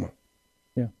Alabama.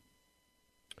 Yeah.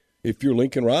 If you're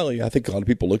Lincoln Riley, I think a lot of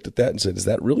people looked at that and said, is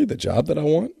that really the job that I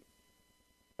want?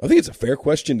 I think it's a fair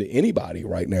question to anybody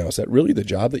right now. Is that really the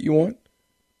job that you want?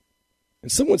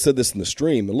 And someone said this in the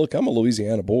stream, and look, I'm a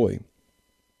Louisiana boy,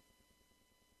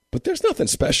 but there's nothing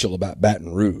special about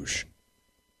Baton Rouge.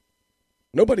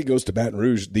 Nobody goes to Baton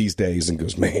Rouge these days and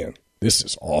goes, man, this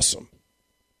is awesome.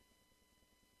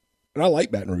 And I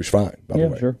like Baton Rouge fine, by the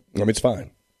way. Sure. I mean, it's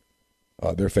fine.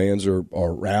 Their fans are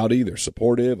rowdy, they're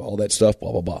supportive, all that stuff,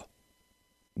 blah, blah, blah.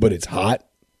 But it's hot,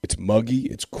 it's muggy,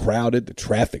 it's crowded, the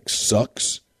traffic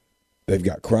sucks. They've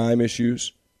got crime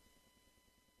issues.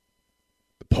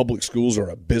 The public schools are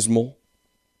abysmal.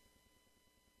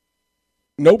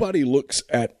 Nobody looks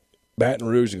at Baton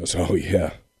Rouge and goes, oh,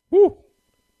 yeah, woo,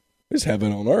 it's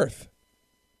heaven on earth.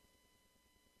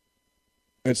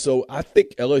 And so I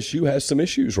think LSU has some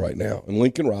issues right now, and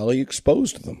Lincoln Riley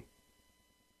exposed them.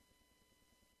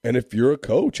 And if you're a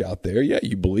coach out there, yeah,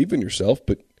 you believe in yourself,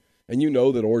 and you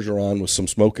know that Orgeron was some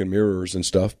smoke and mirrors and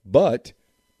stuff, but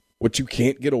what you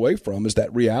can't get away from is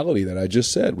that reality that I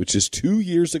just said, which is 2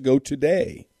 years ago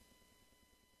today,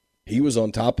 he was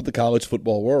on top of the college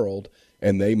football world,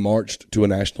 and they marched to a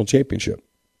national championship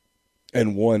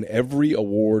and won every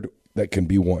award that can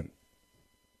be won.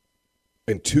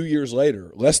 And 2 years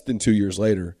later, less than 2 years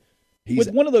later,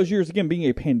 with one of those years, again, being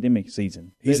a pandemic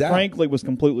season, he's that out. Frankly was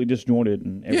completely disjointed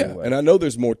in every way. And I know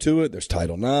there's more to it. There's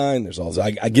Title IX. There's all this.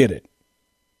 I get it.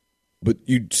 But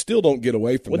you still don't get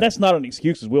away from that. Well, that's not an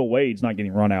excuse because Will Wade's not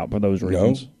getting run out for those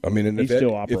reasons. No. I mean, and if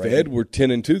Ed were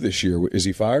 10-2 this year, is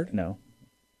he fired? No.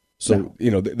 So,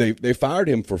 they fired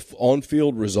him for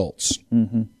on-field results.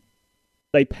 Mm-hmm.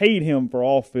 They paid him for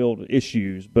off-field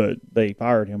issues, but they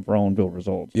fired him for on-field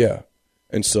results. Yeah.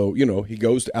 And so, he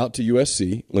goes out to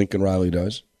USC, Lincoln Riley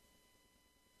does.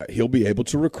 He'll be able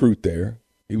to recruit there.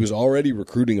 He was already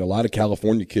recruiting a lot of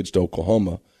California kids to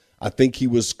Oklahoma. I think he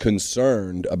was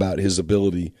concerned about his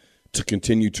ability to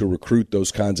continue to recruit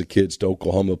those kinds of kids to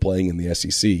Oklahoma playing in the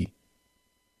SEC,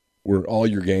 where all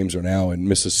your games are now in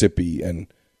Mississippi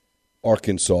and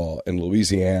Arkansas and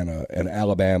Louisiana and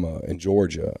Alabama and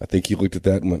Georgia. I think he looked at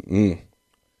that and went,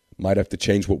 might have to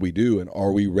change what we do, and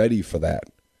are we ready for that?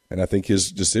 And I think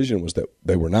his decision was that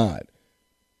they were not.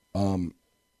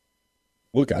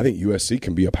 Look, I think USC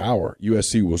can be a power.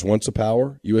 USC was once a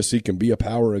power. USC can be a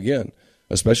power again,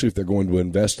 especially if they're going to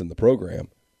invest in the program.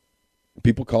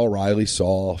 People call Riley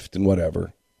soft and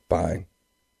whatever. Fine.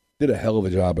 Did a hell of a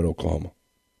job at Oklahoma.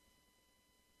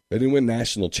 They didn't win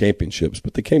national championships,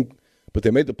 but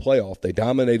they made the playoff. They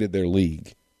dominated their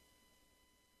league.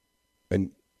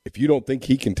 And if you don't think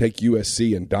he can take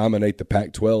USC and dominate the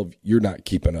Pac-12, you're not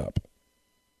keeping up.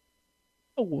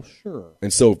 Oh, well, sure.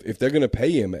 And so if they're going to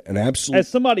pay him an absolute... As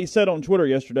somebody said on Twitter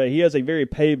yesterday, he has a very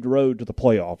paved road to the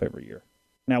playoff every year.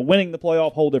 Now, winning the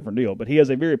playoff, whole different deal, but he has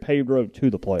a very paved road to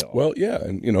the playoff. Well, yeah,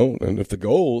 and and if the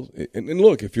goal... And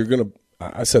look, if you're going to...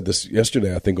 I said this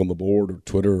yesterday, I think, on the board or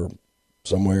Twitter or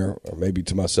somewhere, or maybe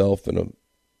to myself in a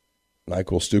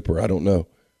NyQuil stupor, I don't know.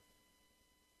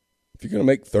 If you're going to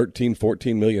make $13,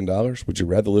 $14 million, would you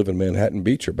rather live in Manhattan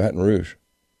Beach or Baton Rouge?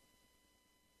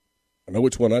 I know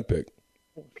which one I'd pick.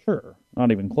 Sure,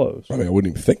 not even close. I mean, I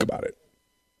wouldn't even think about it.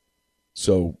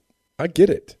 So I get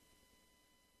it.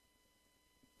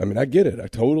 I get it. I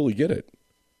totally get it.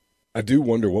 I do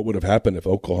wonder what would have happened if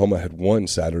Oklahoma had won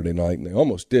Saturday night, and they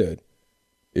almost did.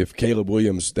 If Caleb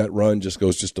Williams, that run just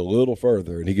goes just a little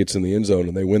further and he gets in the end zone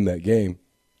and they win that game.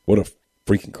 What a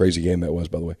freaking crazy game that was,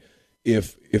 by the way.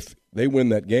 If they win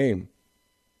that game,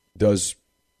 does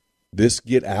this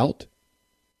get out?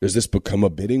 Does this become a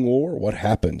bidding war? What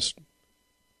happens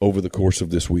over the course of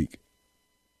this week?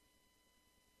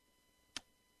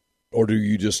 Or do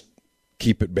you just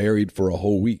keep it buried for a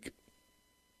whole week?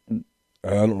 I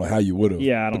don't know how you would have.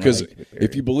 Yeah, I don't know. Because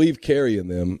if you believe Kerry and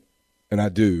them, and I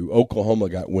do, Oklahoma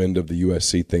got wind of the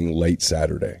USC thing late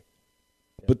Saturday.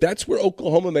 But that's where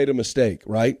Oklahoma made a mistake,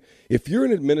 right? If you're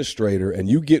an administrator and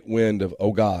you get wind of,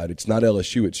 oh, God, it's not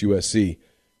LSU, it's USC,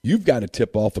 you've got to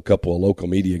tip off a couple of local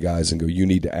media guys and go, you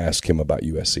need to ask him about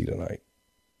USC tonight.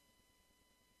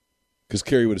 Because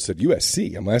Kerry would have said,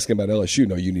 USC? I'm asking about LSU.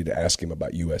 No, you need to ask him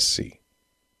about USC.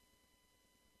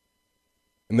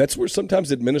 And that's where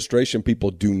sometimes administration people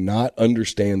do not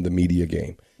understand the media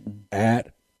game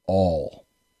at all.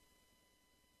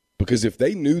 Because if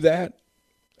they knew that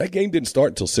game didn't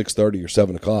start until 6:30 or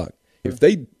 7 o'clock. If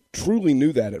they truly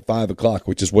knew that at 5 o'clock,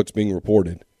 which is what's being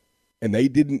reported, and they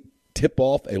didn't tip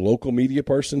off a local media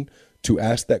person to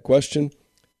ask that question,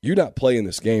 you're not playing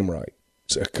this game right.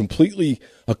 It's a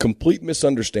complete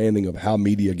misunderstanding of how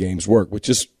media games work, which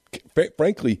is,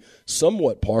 frankly,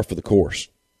 somewhat par for the course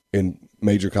in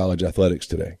major college athletics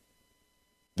today.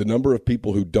 The number of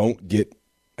people who don't get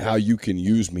how you can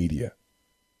use media.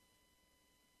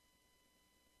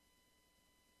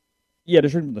 Yeah, to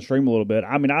shrink the stream a little bit.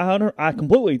 I mean, I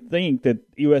completely think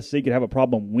that USC could have a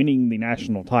problem winning the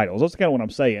national titles. That's kind of what I'm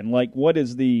saying. Like, what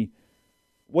is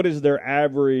their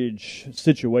average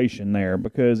situation there?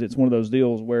 Because it's one of those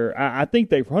deals where I think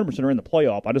they 100% are in the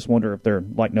playoff. I just wonder if they're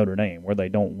like Notre Dame, where they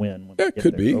don't win. When it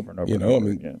could be. Over and over you and know, over. I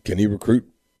mean, Can he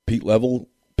recruit Pete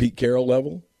Carroll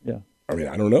level? Yeah. I mean,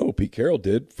 I don't know. Pete Carroll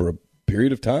did for a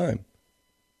period of time.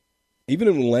 Even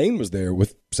when Lane was there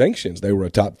with sanctions, they were a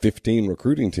top 15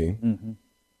 recruiting team. Mm-hmm.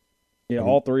 Yeah,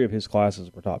 all three of his classes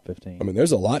were top 15. I mean,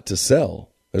 there's a lot to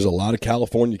sell. There's a lot of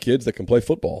California kids that can play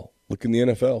football. Look in the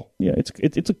NFL. Yeah,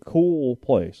 it's a cool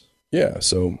place. Yeah,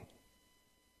 so.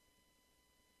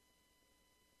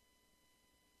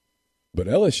 But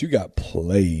LSU got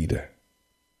played.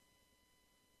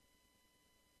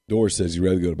 Doris says you'd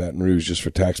rather go to Baton Rouge just for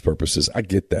tax purposes. I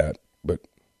get that, but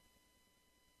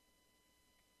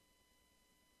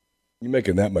you're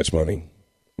making that much money.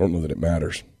 I don't know that it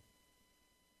matters.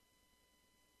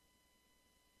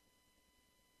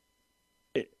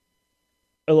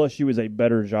 LSU is a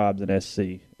better job than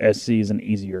SC. SC is an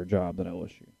easier job than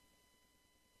LSU.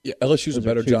 Yeah, LSU's a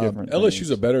better job. LSU's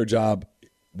a better job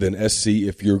than SC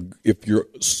if your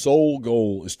sole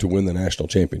goal is to win the national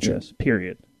championship. Yes,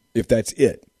 period. If that's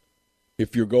it.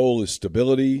 If your goal is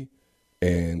stability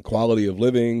and quality of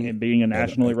living and being a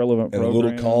nationally relevant program and a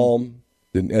little calm,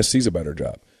 then SC's a better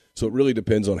job. So it really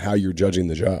depends on how you're judging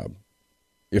the job.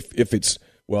 If it's,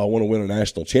 well, I want to win a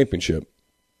national championship.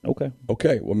 Okay. Well,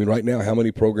 I mean, right now, how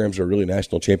many programs are really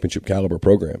national championship caliber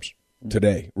programs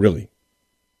today? Really?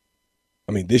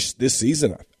 I mean, this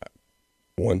season,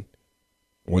 one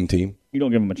team. You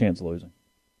don't give them a chance of losing.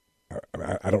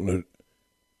 I don't know.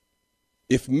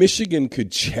 If Michigan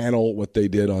could channel what they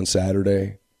did on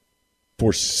Saturday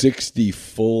for 60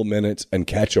 full minutes and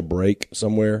catch a break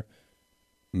somewhere,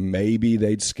 maybe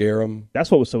they'd scare them.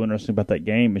 That's what was so interesting about that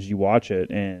game is you watch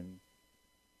it and.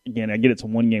 Again, I get it's a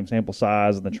one-game sample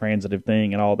size and the transitive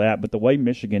thing and all that, but the way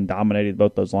Michigan dominated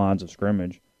both those lines of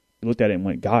scrimmage, you looked at it and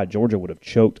went, God, Georgia would have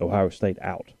choked Ohio State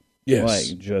out.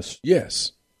 Yes.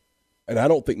 Yes. And I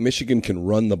don't think Michigan can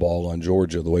run the ball on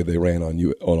Georgia the way they ran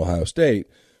on Ohio State,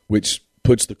 which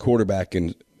puts the quarterback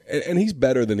in – and he's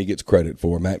better than he gets credit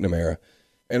for, McNamara.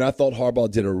 And I thought Harbaugh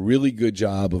did a really good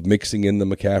job of mixing in the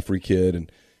McCaffrey kid,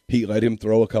 and he let him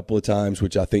throw a couple of times,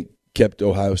 which I think kept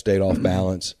Ohio State off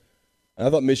balance. I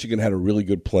thought Michigan had a really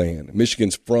good plan.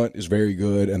 Michigan's front is very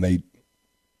good, and they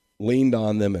leaned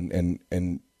on them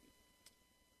and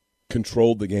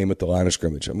controlled the game at the line of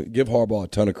scrimmage. I mean, give Harbaugh a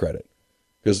ton of credit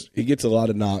because he gets a lot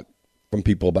of knock from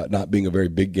people about not being a very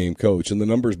big game coach, and the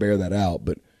numbers bear that out.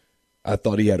 But I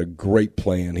thought he had a great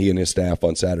plan, he and his staff,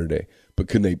 on Saturday. But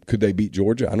could they beat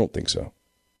Georgia? I don't think so.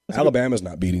 Alabama's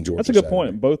not beating Georgia. That's a good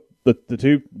Saturday. point. Both the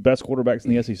two best quarterbacks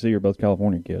in the SEC are both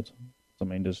California kids. I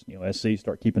mean, just SC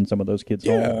start keeping some of those kids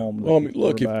home. Well, I mean,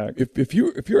 look, if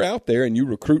you're out there and you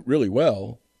recruit really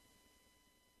well,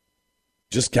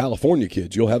 just California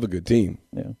kids, you'll have a good team.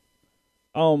 Yeah.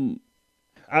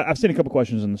 I've seen a couple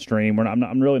questions in the stream.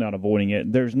 I'm really not avoiding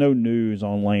it. There's no news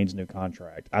on Lane's new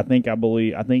contract. I think I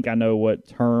know what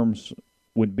terms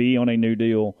would be on a new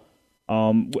deal.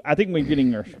 I think we're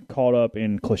getting caught up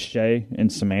in cliche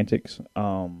and semantics.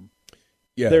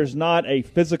 There's not a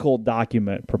physical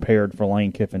document prepared for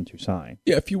Lane Kiffin to sign.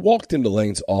 Yeah, if you walked into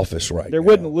Lane's office there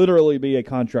wouldn't literally be a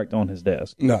contract on his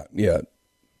desk. Not yet.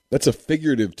 That's a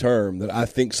figurative term that I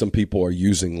think some people are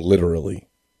using literally.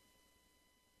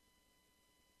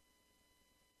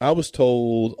 I was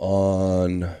told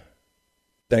on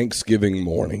Thanksgiving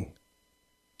morning,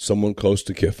 someone close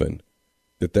to Kiffin,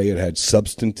 that they had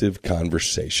substantive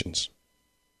conversations.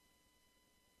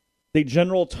 The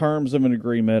general terms of an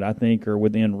agreement, I think, are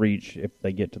within reach if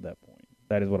they get to that point.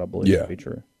 That is what I believe to be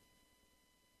true.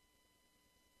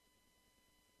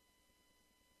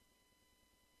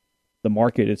 The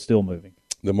market is still moving.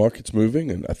 The market's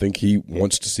moving, and I think he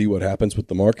wants to see what happens with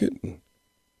the market.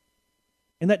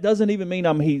 And that doesn't even mean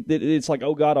it's like,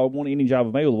 oh, God, I want any job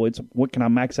available. It's what can I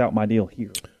max out my deal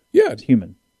here? Yeah. It's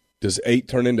human. Does 8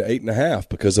 turn into 8.5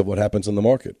 because of what happens in the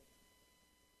market?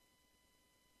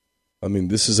 I mean,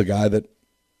 this is a guy that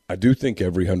I do think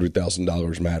every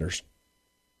 $100,000 matters.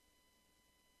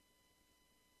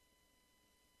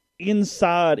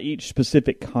 Inside each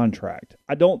specific contract,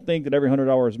 I don't think that every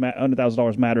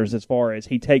 $100,000 matters as far as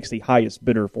he takes the highest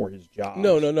bidder for his job.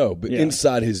 No. But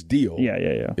inside his deal,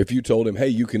 yeah. If you told him, hey,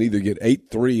 you can either get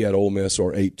 8.3 at Ole Miss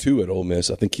or 8.2 at Ole Miss,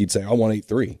 I think he'd say, I want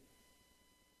 8.3.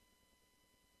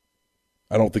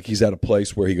 I don't think he's at a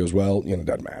place where he goes, well, it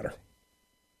doesn't matter.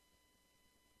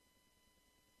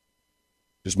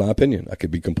 Just my opinion. I could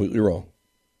be completely wrong.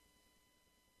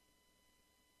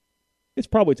 It's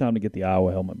probably time to get the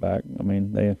Iowa helmet back. I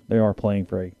mean, they are playing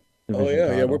for a division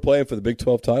title. We're playing for the Big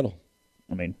 12 title.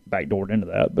 I mean, backdoored into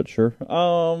that, but sure.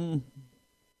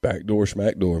 Backdoor,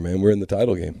 smackdoor, man. We're in the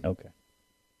title game. Okay.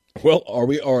 Well, are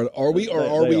we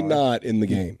not in the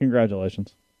game?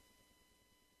 Congratulations.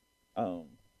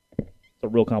 It's a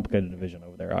real complicated division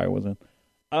over there Iowa's in.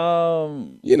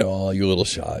 All your little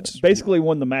shots. Basically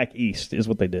won the MAC East is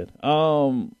what they did.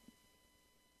 Playing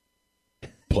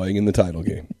in the title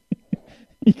game.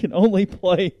 You can only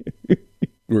play.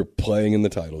 We're playing in the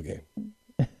title game.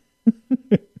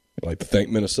 I'd like to thank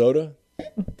Minnesota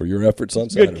for your efforts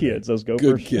on Saturday. Good kids, those Gophers.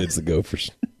 Good kids, the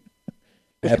Gophers.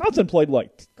 Wisconsin played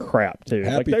like crap, too.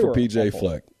 Happy for PJ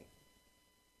Fleck.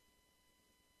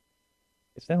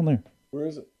 It's down there. Where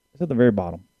is it? It's at the very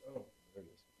bottom. Oh, there it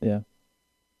is. Yeah.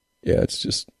 Yeah, it's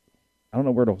just... I don't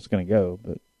know where it's going to go,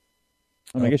 but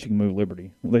I guess you can move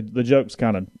Liberty. The joke's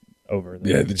kind of over.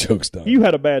 Yeah, the joke's done. You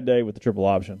had a bad day with the triple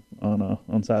option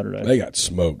on Saturday. They got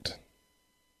smoked.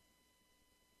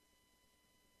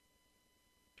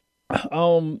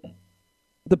 The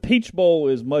Peach Bowl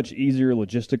is much easier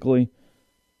logistically.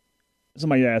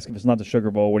 Somebody asked if it's not the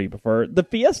Sugar Bowl, what do you prefer? The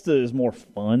Fiesta is more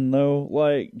fun, though.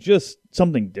 Like, just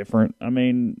something different. I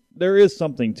mean, there is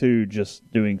something to just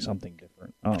doing something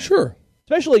different. Sure.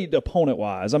 Especially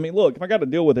opponent-wise. I mean, look, if I got to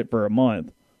deal with it for a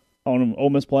month on Ole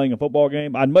Miss playing a football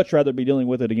game, I'd much rather be dealing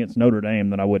with it against Notre Dame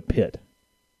than I would Pitt.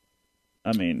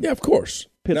 I mean... Yeah, of course.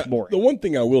 Pitt's boring. The one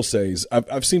thing I will say is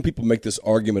I've seen people make this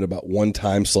argument about one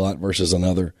time slot versus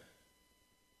another.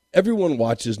 Everyone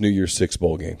watches New Year's Six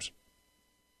bowl games.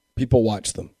 People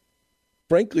watch them.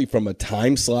 Frankly, from a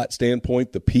time slot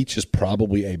standpoint, the Peach is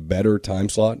probably a better time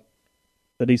slot.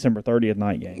 The December 30th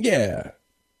night game. Yeah.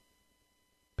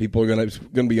 People are going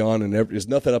to be on, and there's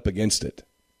nothing up against it.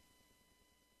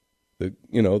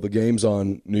 The games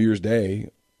on New Year's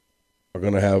Day are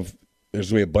going to have.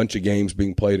 There's going to be a bunch of games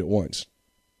being played at once.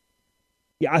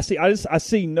 Yeah, I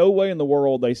see no way in the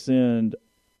world they send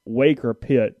Wake or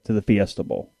Pitt to the Fiesta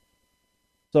Bowl.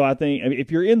 So I think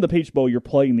if you're in the Peach Bowl, you're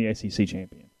playing the ACC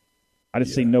champion. I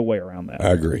just see no way around that. I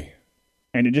agree.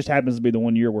 And it just happens to be the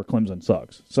one year where Clemson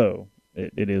sucks. So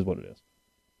it is what it is.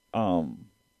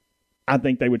 I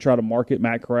think they would try to market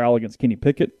Matt Corral against Kenny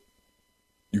Pickett.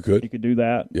 You could do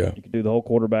that. Yeah. You could do the whole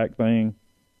quarterback thing.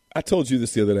 I told you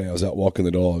this the other day. I was out walking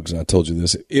the dogs, and I told you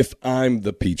this. If I'm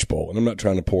the Peach Bowl, and I'm not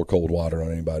trying to pour cold water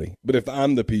on anybody, but if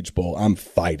I'm the Peach Bowl, I'm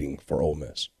fighting for Ole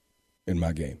Miss in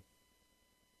my game.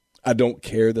 I don't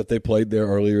care that they played there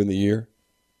earlier in the year.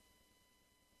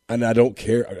 And I don't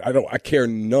care. I care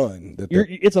none.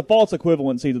 It's a false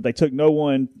equivalency that they took no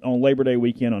one on Labor Day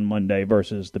weekend on Monday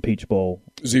versus the Peach Bowl.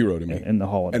 Zero to me. And the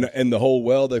holiday. And the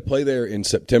whole, they play there in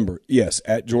September. Yes,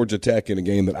 at Georgia Tech in a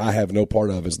game that I have no part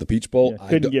of as the Peach Bowl. Yeah,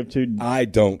 couldn't give two. I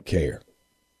don't care.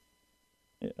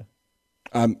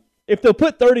 Yeah. If they'll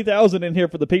put 30,000 in here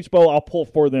for the Peach Bowl, I'll pull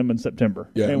for them in September.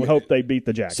 Yeah, and we hope they beat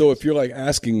the Jackets. So if you're like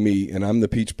asking me, and I'm the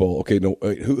Peach Bowl, okay, no,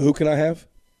 who can I have?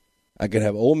 I can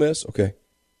have Ole Miss, okay.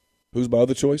 Who's my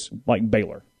other choice? Like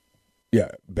Baylor.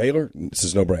 Yeah, Baylor. This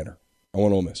is no-brainer. I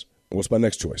want Ole Miss. And what's my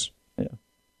next choice? Yeah.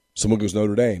 Someone goes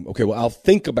Notre Dame. Okay, well, I'll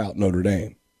think about Notre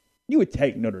Dame. You would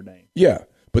take Notre Dame. Yeah,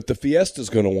 but the Fiesta's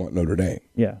going to want Notre Dame.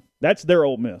 Yeah, that's their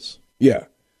Ole Miss. Yeah.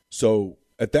 So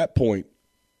at that point,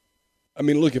 I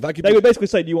mean, look, if I could, they would basically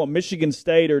say, do you want Michigan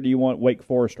State or do you want Wake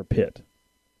Forest or Pitt?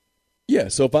 Yeah.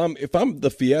 So if I'm the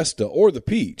Fiesta or the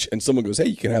Peach, and someone goes, hey,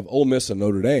 you can have Ole Miss and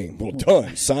Notre Dame. Well,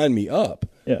 done. Sign me up.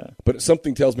 Yeah. But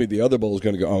something tells me the other bowl is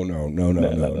going to go, oh no.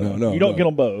 You don't get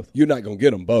them both. You're not going to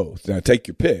get them both. Now take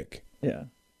your pick. Yeah.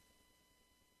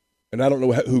 And I don't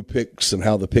know who picks and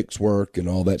how the picks work and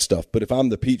all that stuff. But if I'm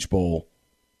the Peach Bowl,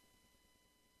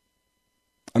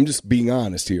 I'm just being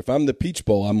honest here. If I'm the Peach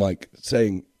Bowl, I'm like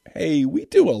saying, hey, we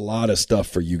do a lot of stuff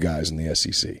for you guys in the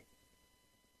SEC.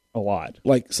 A lot.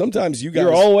 Like sometimes you guys.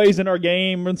 You're always in our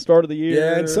game at the start of the year.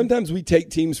 Yeah, and sometimes we take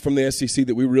teams from the SEC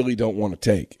that we really don't want to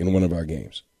take in one of our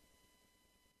games.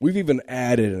 We've even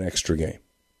added an extra game.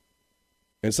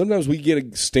 And sometimes we get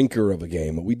a stinker of a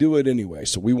game, but we do it anyway,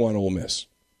 so we want Ole Miss.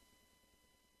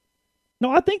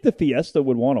 No, I think the Fiesta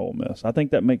would want Ole Miss. I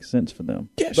think that makes sense for them.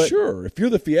 Yeah, sure. If you're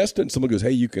the Fiesta and someone goes,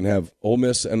 hey, you can have Ole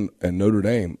Miss and Notre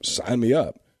Dame, sign me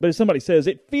up. But if somebody says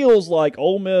it feels like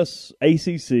Ole Miss,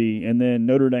 ACC, and then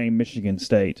Notre Dame, Michigan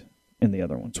State in the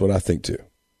other one. That's what I think too.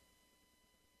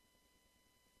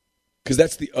 Because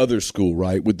that's the other school,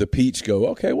 right? Would the Peach go,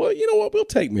 okay, well, you know what? We'll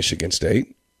take Michigan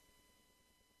State.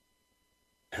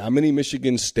 How many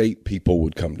Michigan State people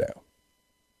would come down?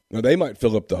 Now, they might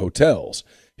fill up the hotels.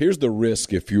 Here's the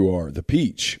risk if you are the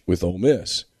Peach with Ole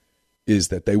Miss, is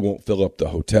that they won't fill up the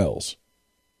hotels.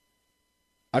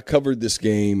 I covered this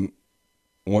game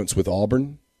once with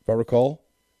Auburn, if I recall,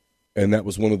 and that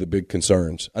was one of the big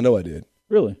concerns. I know I did.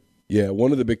 Really? Yeah,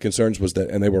 one of the big concerns was that,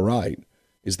 and they were right,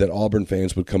 is that Auburn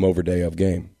fans would come over day of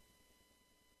game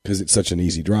because it's such an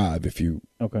easy drive. If you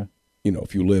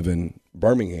if you live in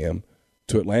Birmingham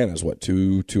to Atlanta is what,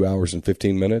 2 hours and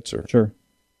 15 minutes or sure.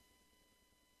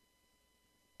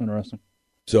 Interesting.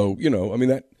 So I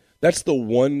mean that's the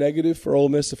one negative for Ole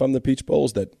Miss. If I'm the Peach Bowl,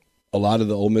 is that a lot of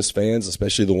the Ole Miss fans,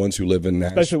 especially the ones who live in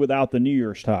Nashville, especially without the New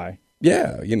Year's tie.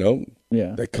 Yeah,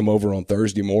 they come over on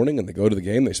Thursday morning and they go to the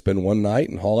game. They spend one night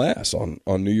and haul ass on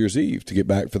New Year's Eve to get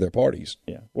back for their parties.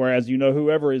 Yeah. Whereas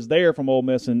whoever is there from Ole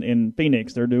Miss in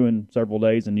Phoenix, they're doing several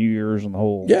days and New Year's and the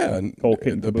whole and whole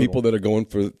kit and the people that are going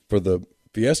for the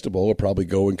Fiesta Bowl are probably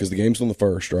going because the game's on the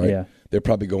 1st, right? Yeah. They're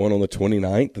probably going on the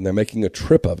 29th and they're making a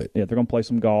trip of it. Yeah, they're going to play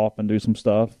some golf and do some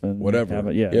stuff and whatever.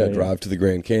 Drive to the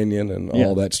Grand Canyon and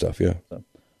all that stuff. Yeah. So.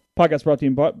 Podcast brought to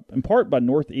you in part by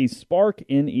Northeast Spark,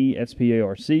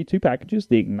 NESPARC. 2 packages,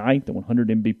 the Ignite, the 100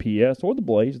 Mbps, or the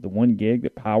Blaze, the 1 gig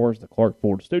that powers the Clark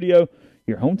Ford studio.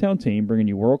 Your hometown team bringing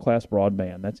you world-class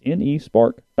broadband. That's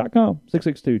nespark.com,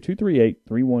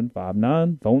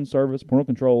 662-238-3159. Phone service, parental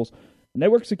controls,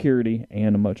 network security,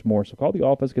 and much more. So call the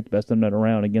office, get the best internet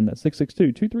around. Again, that's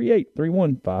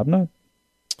 662-238-3159.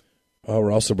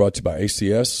 We're also brought to you by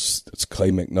ACS. It's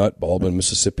Clay McNutt, Baldwin,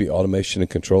 Mississippi Automation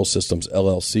and Control Systems,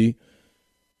 LLC.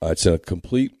 It's a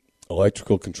complete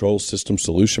electrical control system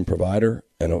solution provider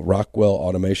and a Rockwell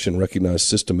Automation recognized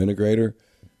system integrator.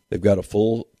 They've got a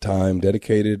full-time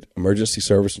dedicated emergency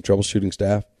service and troubleshooting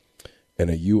staff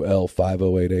and a UL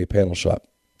 508A panel shop.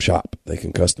 They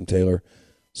can custom tailor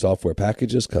software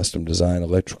packages, custom design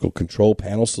electrical control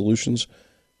panel solutions,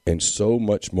 and so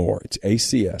much more. It's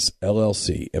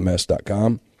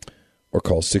ACSLLCMS.com or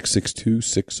call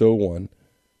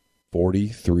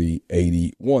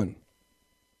 662-601-4381.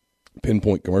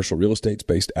 Pinpoint Commercial Real Estate's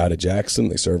based out of Jackson.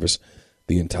 They service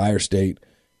the entire state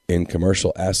in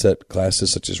commercial asset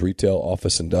classes such as retail,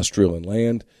 office, industrial, and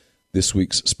land. This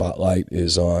week's spotlight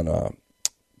is on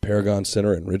Paragon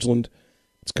Center in Ridgeland.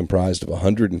 It's comprised of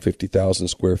 150,000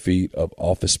 square feet of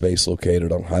office space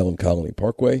located on Highland Colony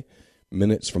Parkway,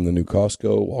 minutes from the new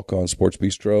Costco, Walk-On Sports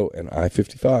Bistro, and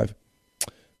I-55.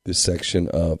 This section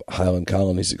of Highland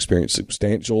Colony's experienced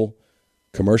substantial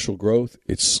commercial growth.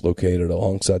 It's located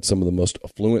alongside some of the most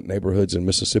affluent neighborhoods in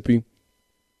Mississippi.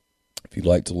 If you'd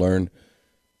like to learn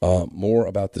more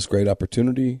about this great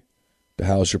opportunity to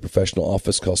house your professional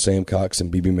office, call Sam Cox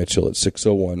and BB Mitchell at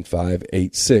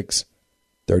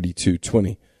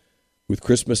 601-586-3220. With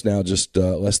Christmas now just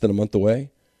less than a month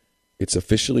away, it's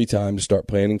officially time to start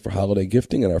planning for holiday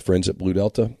gifting, and our friends at Blue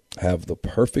Delta have the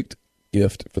perfect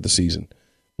gift for the season.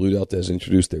 Blue Delta has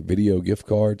introduced their video gift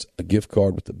cards, a gift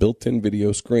card with a built-in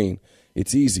video screen.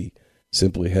 It's easy.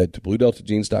 Simply head to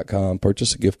BlueDeltaJeans.com,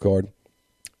 purchase a gift card,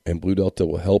 and Blue Delta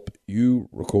will help you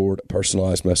record a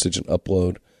personalized message and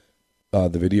upload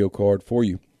the video card for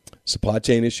you. Supply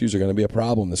chain issues are going to be a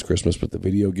problem this Christmas, but the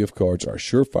video gift cards are a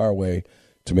surefire way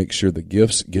to make sure the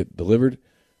gifts get delivered.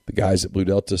 The guys at Blue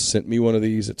Delta sent me one of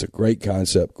these. It's a great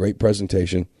concept, great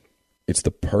presentation. It's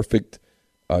the perfect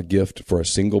gift for a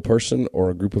single person or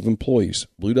a group of employees.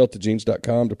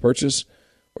 BlueDeltaJeans.com to purchase,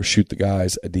 or shoot the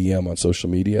guys a DM on social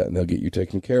media, and they'll get you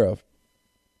taken care of.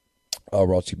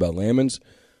 Brought to you by Lamons.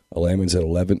 Lamons at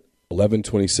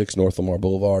 1126 North Lamar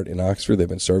Boulevard in Oxford. They've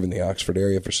been serving the Oxford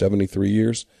area for 73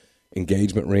 years.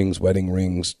 Engagement rings, wedding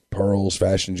rings, pearls,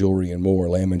 fashion jewelry, and more.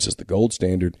 Lamons is the gold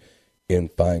standard in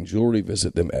fine jewelry.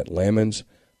 Visit them at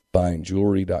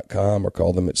LamonsFineJewelry.com or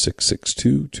call them at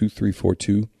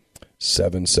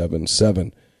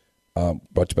 662-2342-777.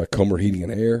 Brought to you by Comer Heating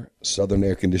and Air, Southern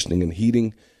Air Conditioning and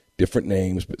Heating. Different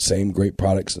names, but same great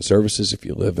products and services. If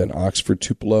you live in Oxford,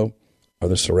 Tupelo, or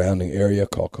the surrounding area,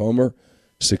 call Comer,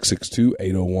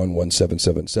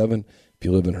 662-801-1777. If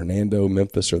you live in Hernando,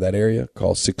 Memphis, or that area,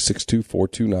 call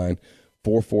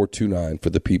 662-429-4429 for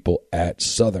the people at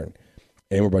Southern.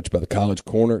 And we're brought to you by the College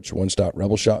Corner. It's your one-stop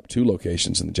Rebel Shop. 2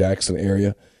 locations in the Jackson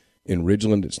area. In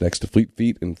Ridgeland, it's next to Fleet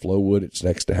Feet. In Flowood, it's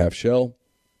next to Half Shell.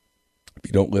 If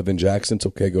you don't live in Jackson, it's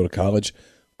okay. Go to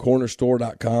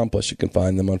collegecornerstore.com. Plus, you can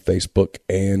find them on Facebook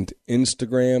and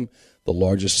Instagram, the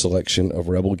largest selection of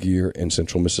Rebel gear in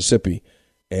central Mississippi.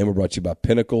 And we're brought to you by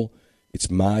Pinnacle. It's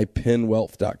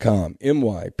mypinnwealth.com,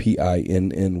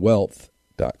 MYPINN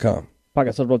wealth.com.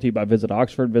 Podcast is brought to you by Visit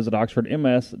Oxford. Visit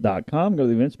oxfordms.com. Go to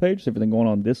the events page. See everything going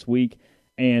on this week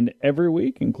and every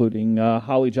week, including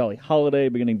Holly Jolly Holiday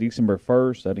beginning December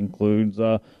 1st. That includes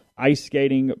ice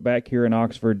skating back here in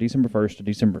Oxford, December 1st to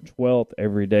December 12th,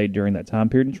 every day during that time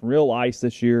period. It's real ice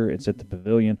this year. It's at the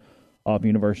Pavilion off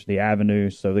University Avenue.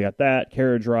 So they got that,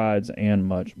 carriage rides, and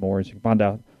much more. So you can find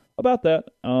out about that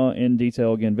in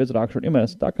detail. Again, visit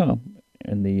oxfordms.com,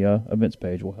 and the events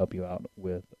page will help you out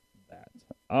with that.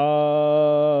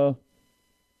 There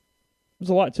was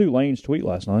a lot, too. Lane's tweet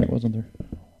last night, wasn't there?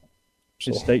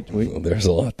 His state tweet. There's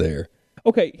a lot there.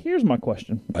 Okay, here's my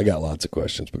question. I got lots of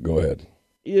questions, but go ahead.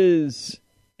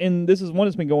 And this is one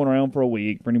that's been going around for a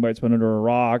week for anybody that's been under a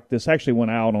rock. This actually went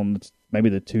out on maybe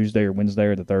the Tuesday or Wednesday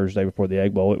or the Thursday before the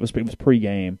Egg Bowl. It was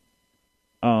pregame.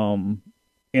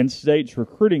 In State's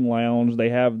recruiting lounge, they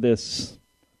have this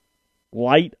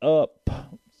light up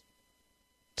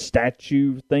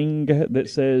statue thing that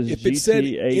says if it said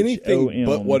anything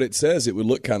but what it says, it would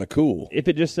look kind of cool. If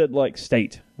it just said like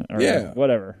State or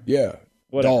whatever. Yeah.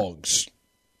 Whatever. Dogs.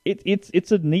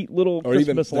 It's a neat little or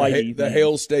Christmas lighty thing. The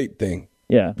Hail State thing.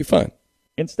 Yeah. Be fine.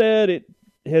 Instead, it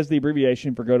has the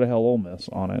abbreviation for Go to Hell Ole Miss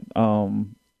on it.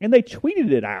 And they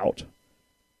tweeted it out.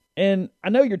 And I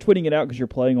know you're tweeting it out because you're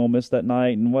playing Ole Miss that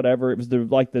night and whatever. It was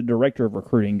the director of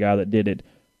recruiting guy that did it.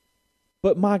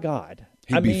 But my God.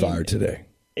 He'd be fired today.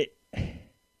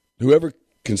 Whoever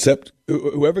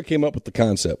came up with the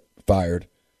concept, fired.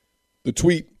 The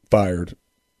tweet, fired.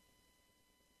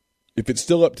 If it's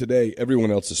still up today,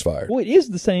 everyone else is fired. Well, it is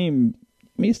the same.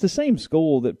 I mean, it's the same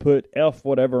school that put F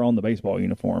whatever on the baseball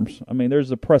uniforms. I mean, there's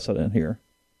a precedent here.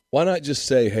 Why not just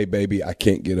say, hey, baby, I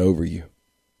can't get over you.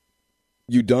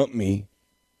 You dumped me.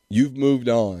 You've moved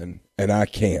on, and I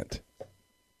can't.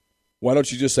 Why don't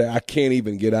you just say, I can't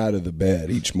even get out of the bed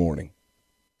each morning.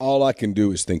 All I can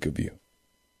do is think of you.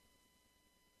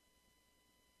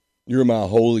 You're my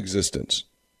whole existence.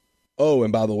 Oh,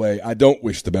 and by the way, I don't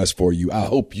wish the best for you. I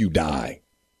hope you die.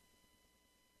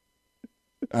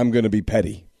 I'm going to be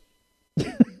petty.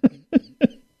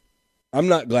 I'm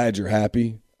not glad you're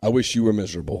happy. I wish you were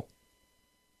miserable.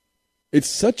 It's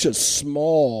such a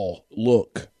small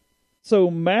look.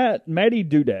 So Matty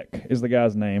Dudek is the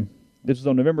guy's name. This was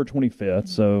on November 25th,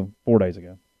 so 4 days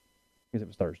ago. I guess it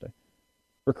was Thursday.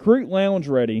 Recruit lounge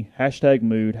ready,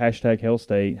 #mood,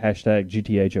 #hellstate,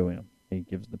 #GTHOM. He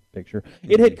gives the picture.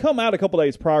 It had come out a couple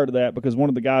days prior to that because one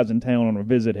of the guys in town on a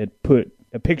visit had put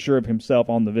a picture of himself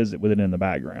on the visit with it in the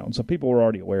background. So people were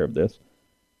already aware of this.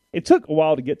 It took a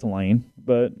while to get to Lane,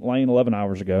 but Lane 11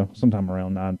 hours ago, sometime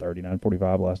around 9:30,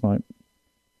 9:45 last night,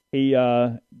 he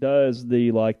does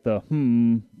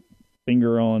the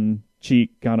finger on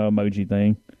cheek kind of emoji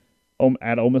thing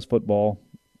at Ole Miss football.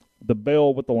 The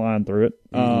bell with the line through it,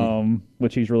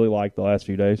 which he's really liked the last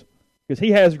few days. Because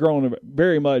he has grown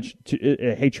very much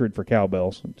a hatred for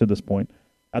cowbells to this point.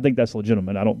 I think that's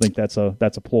legitimate. I don't think that's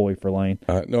a ploy for Lane.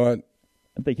 No, I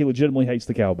think he legitimately hates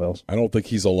the cowbells. I don't think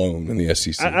he's alone in the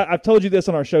SEC. I've told you this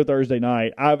on our show Thursday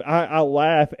night. I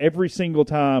laugh every single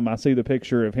time I see the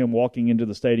picture of him walking into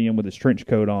the stadium with his trench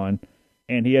coat on,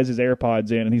 and he has his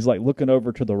AirPods in, and he's like looking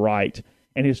over to the right,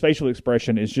 and his facial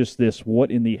expression is just this: what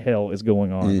in the hell is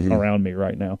going on around me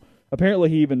right now? Apparently,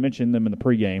 he even mentioned them in the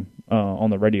pregame on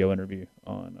the radio interview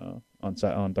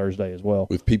on Thursday as well.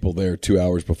 With people there 2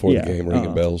 hours before the game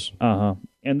ringing bells.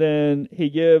 And then he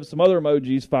gives some other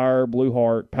emojis, fire, blue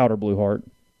heart, powder blue heart.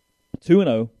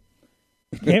 2-0.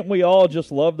 Can't we all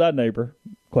just love that neighbor?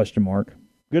 Question mark.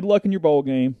 Good luck in your bowl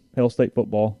game, Hail State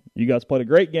football. You guys played a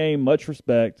great game. Much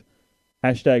respect.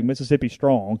 Hashtag Mississippi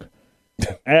strong.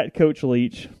 At Coach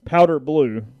Leach. Powder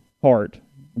blue heart.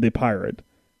 The pirate.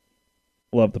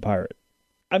 Love the pirate.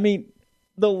 I mean,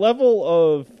 the level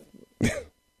of...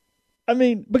 I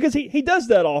mean, because he does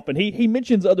that often. He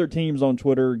mentions other teams on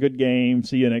Twitter. Good game.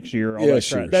 See you next year. All that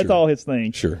crap. That's all his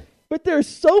thing. Sure. But there's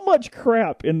so much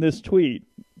crap in this tweet.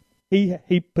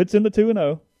 He puts in the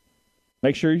 2-0.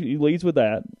 Make sure he leads with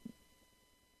that.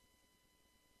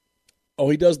 Oh,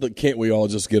 he does the can't we all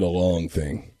just get along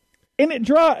thing. And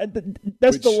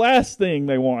that's the last thing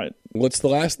they want. Well, it's the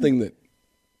last thing that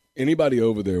anybody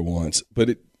over there wants.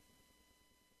 But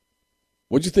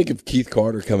what'd you think of Keith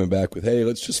Carter coming back with, hey,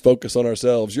 let's just focus on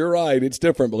ourselves. You're right, it's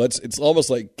different, but it's almost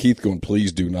like Keith going,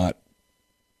 please do not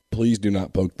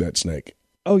poke that snake.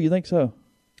 Oh, you think so? A little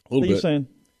what are bit. you saying?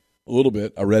 A little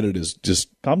bit. I read it as just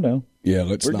calm down. Yeah,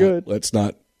 let's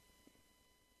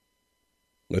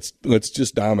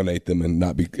just dominate them and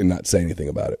not say anything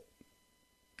about it.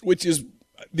 Which is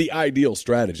the ideal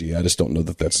strategy. I just don't know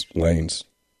that that's Lane's.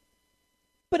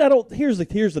 But I don't. Here's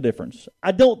the difference.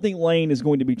 I don't think Lane is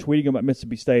going to be tweeting about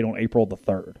Mississippi State on April the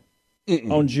 3rd.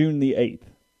 On June the 8th.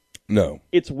 No.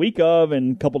 It's week of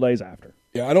and a couple days after.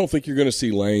 Yeah, I don't think you're going to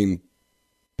see Lane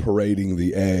parading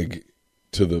the egg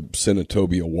to the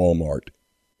Senatobia Walmart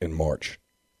in March.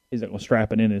 He's not going to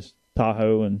strap it in his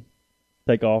Tahoe and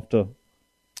take off to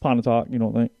Pontotoc, you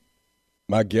don't think?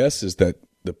 My guess is that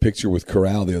the picture with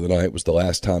Corral the other night was the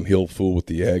last time he'll fool with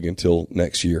the egg until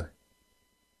next year.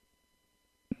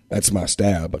 That's my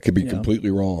stab. I could be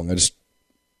completely wrong.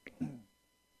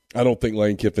 I don't think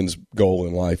Lane Kiffin's goal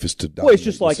in life is to dominate. Well, it's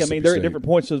just like, they're at different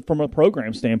points from a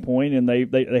program standpoint, and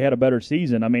they had a better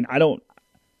season. I mean, I don't...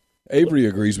 Avery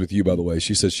agrees with you, by the way.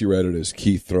 She says she read it as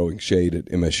Keith throwing shade at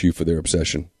MSU for their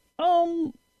obsession.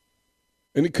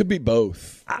 And it could be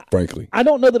both, frankly. I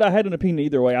don't know that I had an opinion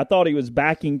either way. I thought he was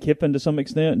backing Kiffin to some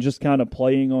extent, just kind of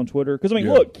playing on Twitter. Because,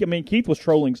 look, Keith was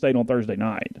trolling State on Thursday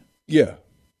night. Yeah.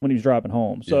 When he was driving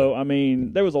home. So,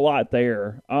 there was a lot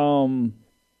there. I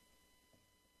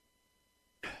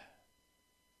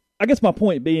guess my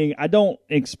point being, I don't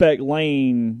expect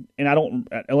Lane, and I don't,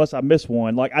 unless I miss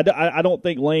one, I don't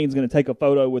think Lane's going to take a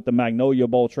photo with the Magnolia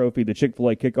Bowl trophy, the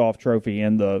Chick-fil-A kickoff trophy,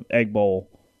 and the Egg Bowl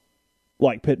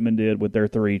like Pittman did with their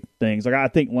 3 things. I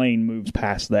think Lane moves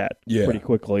past that pretty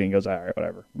quickly and goes, all right,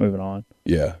 whatever, moving on.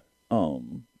 Yeah.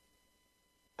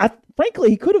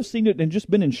 Frankly, he could have seen it and just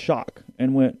been in shock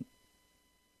and went,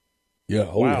 yeah,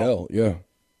 holy hell, yeah.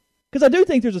 Because I do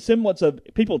think there's a semblance of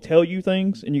people tell you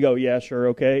things and you go, yeah, sure,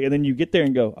 okay. And then you get there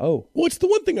and go, oh. Well, it's the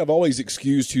one thing I've always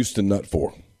excused Houston Nutt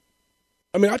for.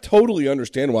 I mean, I totally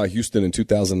understand why Houston in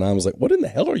 2009 was like, what in the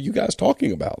hell are you guys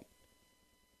talking about?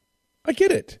 I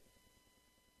get it.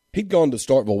 He'd gone to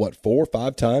Starkville, 4 or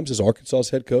 5 times as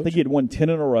Arkansas's head coach? I think he had won 10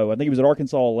 in a row. I think he was at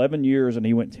Arkansas 11 years, and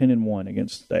he went 10-1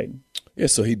 against State. Yeah,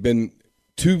 so he'd been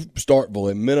to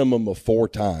Starkville a minimum of 4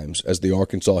 times as the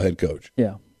Arkansas head coach.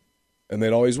 Yeah. And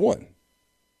they'd always won.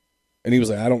 And he was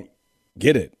like, I don't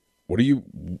get it.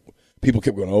 People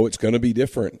kept going, oh, it's going to be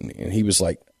different. And he was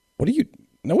like,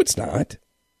 no, it's not.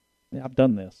 Yeah, I've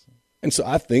done this. And so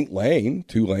I think Lane,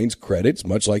 to Lane's credits,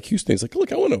 much like Houston, he's like,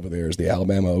 look, I went over there as the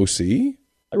Alabama OC. They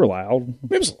were loud.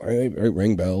 They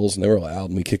rang bells, and they were loud,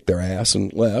 and we kicked their ass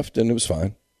and left, and it was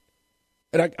fine.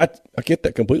 And I get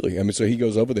that completely. I mean, so he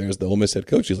goes over there as the Ole Miss head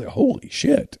coach. He's like, holy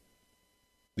shit.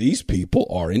 These people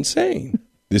are insane.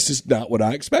 This is not what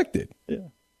I expected. Yeah.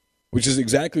 Which is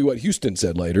exactly what Houston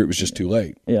said later. It was just too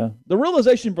late. Yeah. The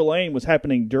realization for Lane was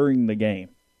happening during the game.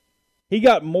 He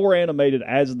got more animated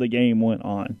as the game went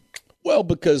on. Well,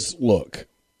 because, look,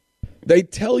 they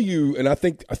tell you, and I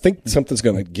think something's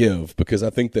going to give because I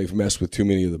think they've messed with too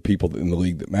many of the people in the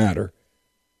league that matter.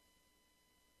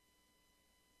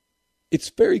 It's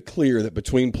very clear that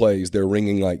between plays they're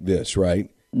ringing like this, right?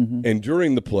 Mm-hmm. And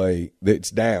during the play,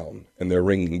 it's down and they're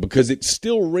ringing because it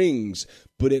still rings,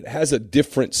 but it has a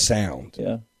different sound.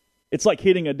 Yeah. It's like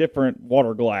hitting a different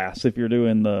water glass if you're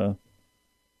doing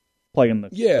playing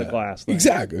the glass thing.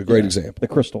 Exactly. A great example. The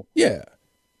crystal. Yeah.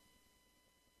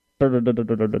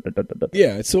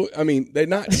 Yeah, so, I mean, they're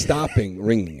not stopping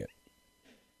ringing it.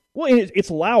 Well,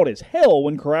 it's loud as hell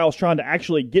when Corral's trying to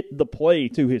actually get the play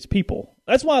to his people.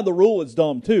 That's why the rule is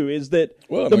dumb, too, is that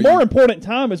more important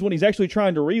time is when he's actually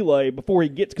trying to relay before he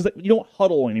gets – because you don't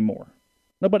huddle anymore.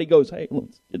 Nobody goes, hey, look,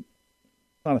 it's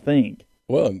not a thing.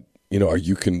 Well, are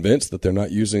you convinced that they're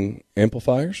not using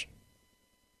amplifiers?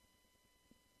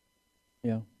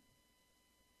 Yeah.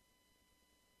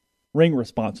 Ring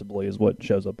responsibly is what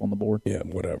shows up on the board. Yeah,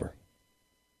 whatever.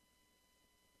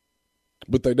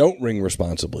 But they don't ring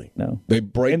responsibly. No. They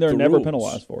break and they're the never rules.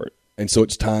 penalized for it. And so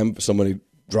it's time for somebody to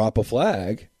drop a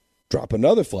flag, drop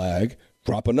another flag,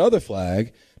 drop another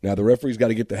flag. Now the referee's got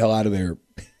to get the hell out of there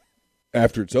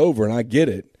after it's over, and I get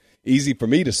it. Easy for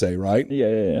me to say, right?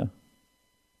 Yeah.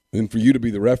 And for you to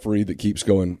be the referee that keeps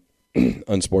going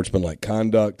unsportsmanlike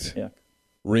conduct,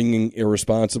 ringing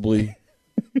irresponsibly,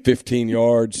 15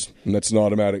 yards, and that's an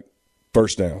automatic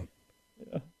first down.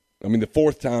 Yeah. I mean, the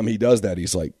fourth time he does that,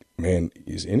 he's like, man,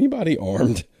 is anybody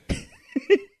armed?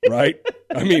 Right?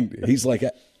 I mean, he's like,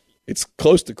 it's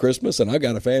close to Christmas, and I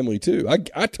got a family too.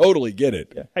 I totally get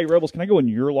it. Yeah. Hey, Rebels, can I go in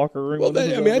your locker room? Well,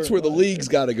 that's where the league's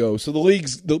got to go. So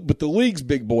but the league's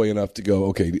big boy enough to go,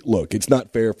 okay, look, it's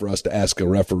not fair for us to ask a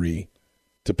referee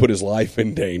to put his life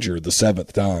in danger the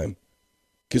seventh time.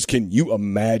 Because can you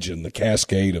imagine the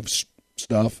cascade of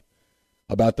stuff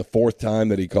about the fourth time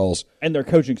that he calls? And their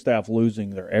coaching staff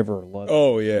losing their ever-loving.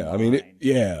 Oh, yeah. I mean,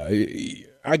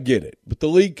 I get it. But the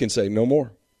league can say no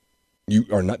more.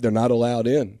 They're not allowed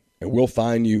in. And we'll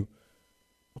fine you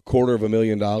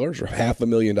 $250,000 or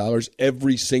 $500,000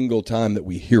 every single time that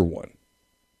we hear one.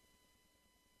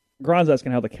 Grind's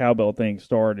asking how the cowbell thing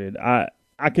started. I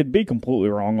could be completely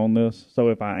wrong on this, so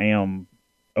if I am,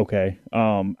 okay.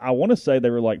 I want to say they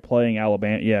were like playing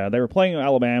Alabama. Yeah, they were playing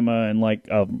Alabama, and like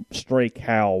a stray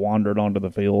cow wandered onto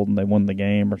the field, and they won the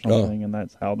game or something, and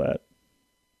that's how that.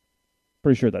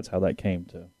 Pretty sure that's how that came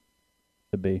to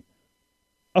be.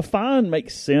 A fine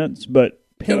makes sense, but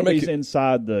penalties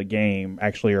inside the game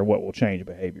actually are what will change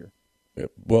behavior. Yeah,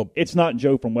 well, it's not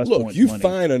Joe from West Point. Look, you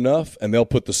fine enough, and they'll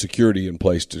put the security in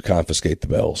place to confiscate the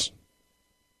bells.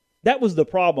 That was the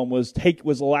problem, was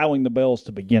allowing the bells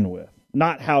to begin with,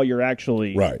 not how you're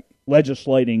actually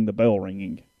legislating the bell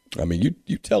ringing. I mean,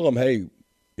 you tell them, hey,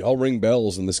 y'all ring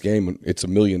bells in this game, and it's $1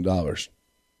 million.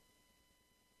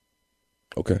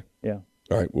 Okay. Yeah.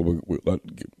 All right. Well,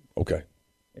 okay.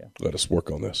 Yeah. Let us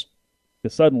work on this.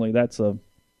 Because suddenly that's a.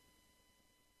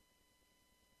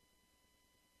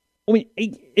 I mean,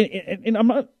 and I'm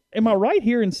not. Am I right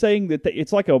here in saying that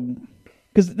it's like a?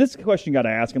 Because this question got to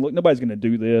ask, and look, nobody's going to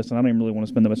do this, and I don't even really want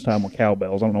to spend that much time on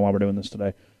cowbells. I don't know why we're doing this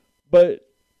today, but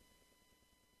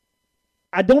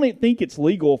I don't even think it's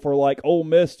legal for like Ole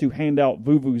Miss to hand out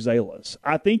vuvuzelas.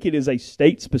 I think it is a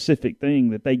state-specific thing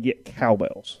that they get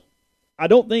cowbells. I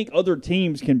don't think other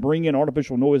teams can bring in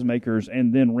artificial noisemakers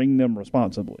and then ring them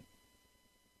responsibly.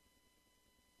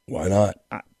 Why not?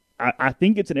 I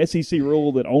think it's an SEC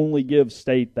rule that only gives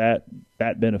state that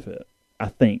benefit. I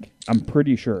think. I'm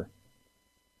pretty sure.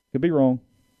 Could be wrong.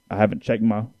 I haven't checked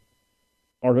my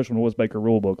artificial noisemaker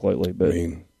rule book lately, but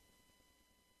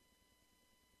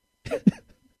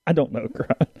I don't know.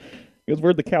 Because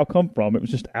where'd the cow come from? It was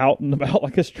just out and about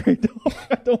like a stray dog.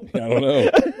 I don't know.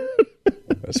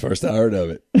 That's the first I heard of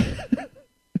it.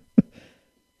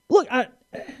 Look,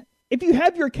 if you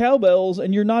have your cowbells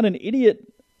and you're not an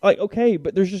idiot, like, okay,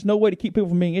 but there's just no way to keep people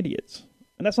from being idiots.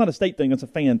 And that's not a state thing, that's a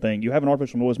fan thing. You have an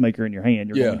artificial noisemaker in your hand,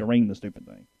 you're going to ring the stupid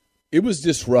thing. It was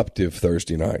disruptive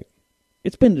Thursday night.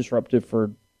 It's been disruptive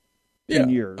for 10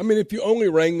 years. I mean, if you only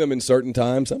rang them in certain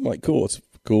times, I'm like, cool, it's a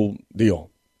cool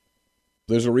deal.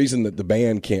 There's a reason that the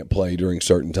band can't play during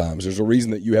certain times. There's a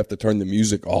reason that you have to turn the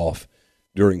music off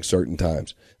during certain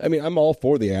times. I mean, I'm all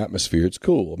for the atmosphere. It's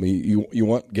cool. I mean, you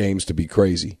want games to be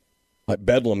crazy. Like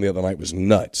Bedlam the other night was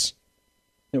nuts.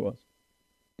 It was.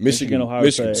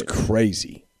 Michigan's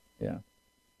crazy. Yeah.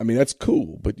 I mean, that's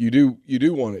cool, but you do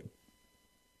want it.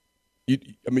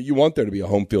 You want there to be a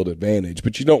home field advantage,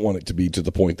 but you don't want it to be to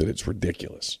the point that it's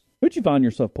ridiculous. Who'd you find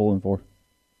yourself pulling for?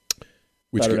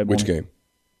 Which game?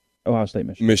 Ohio State,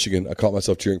 Michigan. Michigan. I caught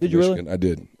myself cheering for Michigan. Really? I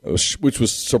did, which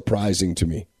was surprising to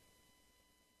me.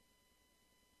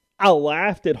 I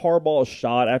laughed at Harbaugh's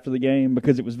shot after the game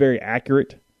because it was very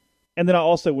accurate. And then I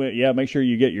also went, make sure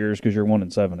you get yours because you're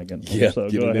 1-7 against them. Yeah, so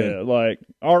go ahead. Like,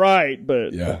 all right,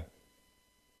 but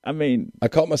I mean, I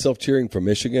caught myself cheering for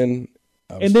Michigan.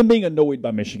 And then being annoyed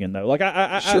by Michigan, though. Like,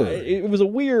 it was a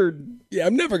weird. Yeah,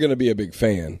 I'm never going to be a big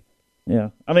fan. Yeah.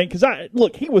 I mean, because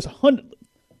he was 100.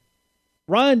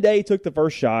 Ryan Day took the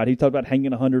first shot. He talked about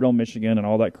hanging 100 on Michigan and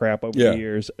all that crap over the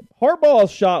years.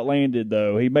 Harbaugh's shot landed,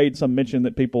 though. He made some mention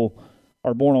that people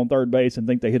are born on third base and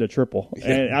think they hit a triple.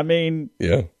 Yeah. And, I mean,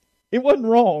 it wasn't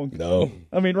wrong. No.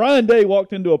 I mean, Ryan Day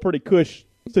walked into a pretty cush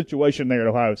situation there at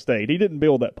Ohio State. He didn't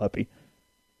build that puppy.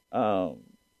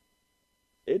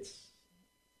 It's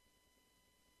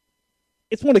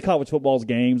one of college football's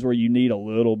games where you need a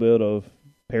little bit of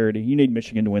parity. You need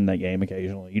Michigan to win that game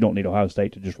occasionally. You don't need Ohio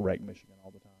State to just wreck Michigan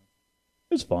all the time.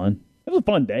 It was fun. was a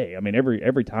fun day. I mean,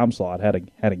 every time slot had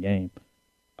a game.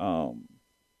 Oh,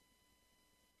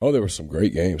 there were some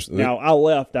great games. Now, I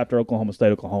left after Oklahoma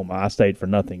State, Oklahoma. I stayed for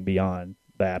nothing beyond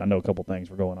that. I know a couple things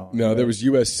were going on. No, there was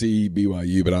USC,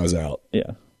 BYU, but I was out.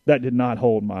 Yeah, that did not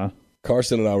hold my...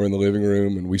 Carson and I were in the living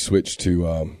room, and we switched to,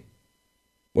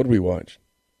 what did we watch?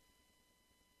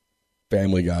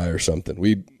 Family Guy or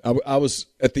something. I was,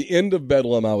 at the end of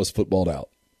Bedlam, I was footballed out.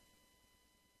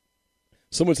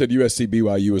 Someone said USC,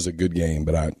 BYU was a good game,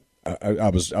 but I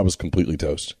was completely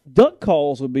toast. Duck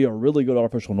calls would be a really good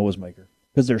artificial noisemaker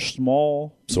because they're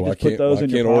small. So why can't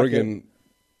Oregon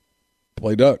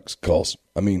play ducks calls?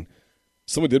 I mean,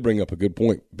 someone did bring up a good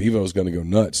point. Bevo's going to go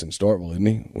nuts in Starkville, isn't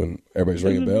he? When everybody's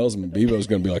ringing bells, and Bevo's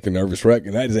going to be like a nervous wreck,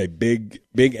 and that is a big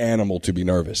animal to be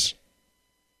nervous.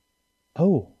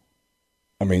 Oh,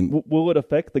 I mean, will it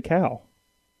affect the cow?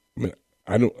 I mean,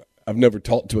 I've never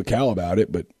talked to a cow about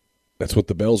it, but that's what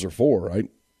the bells are for, right?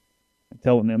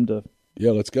 Telling them to...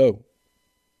 Yeah, let's go.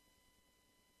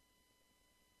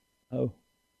 Oh.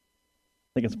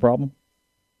 Think it's a problem?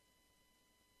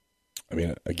 I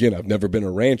mean, again, I've never been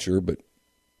a rancher, but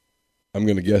I'm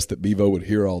going to guess that Bevo would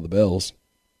hear all the bells.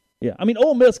 Yeah, I mean,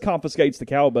 Ole Miss confiscates the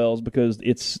cowbells because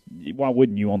it's... Why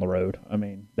wouldn't you on the road? I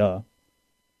mean, duh.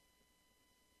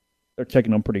 They're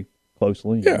checking them pretty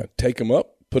closely. Yeah, take them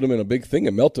up, put them in a big thing,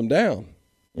 and melt them down.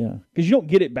 Yeah, because you don't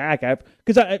get it back.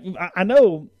 Because I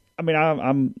know. I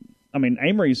mean,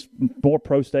 Amory's more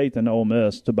pro state than Ole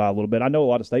Miss to buy a little bit. I know a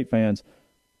lot of state fans.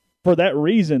 For that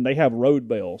reason, they have road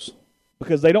bells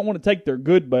because they don't want to take their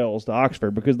good bells to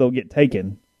Oxford because they'll get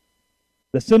taken.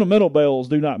 The sentimental bells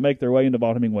do not make their way into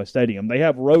Vaught-Hemingway Stadium. They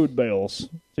have road bells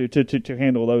to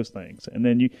handle those things, and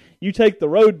then you take the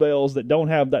road bells that don't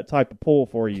have that type of pull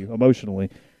for you emotionally.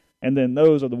 And then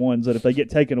those are the ones that if they get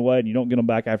taken away and you don't get them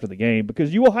back after the game,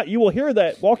 because you will hear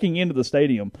that walking into the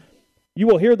stadium, you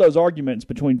will hear those arguments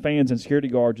between fans and security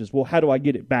guards is, well, how do I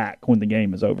get it back when the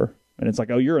game is over? And it's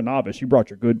like, oh, you're a novice. You brought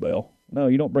your good bell. No,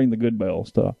 you don't bring the good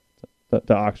bells to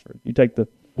Oxford. You take the...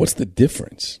 What's the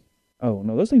difference? Oh,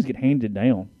 no, those things get handed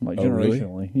down like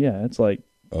generationally. Really? Yeah, it's like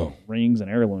rings and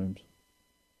heirlooms.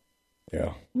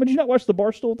 Yeah. But did you not watch the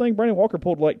Barstool thing? Brandon Walker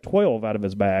pulled like 12 out of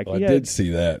his bag. Well, I did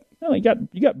see that. No, you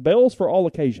got bells for all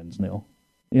occasions, Neil.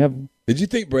 You have. Did you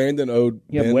think Brandon owed?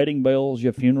 You have wedding bells, you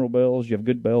have funeral bells, you have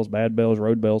good bells, bad bells,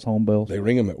 road bells, home bells. They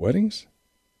ring them at weddings?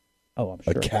 Oh, I'm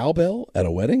sure. A cowbell at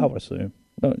a wedding? I would assume.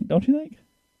 Don't you think?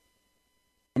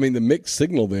 I mean, the mixed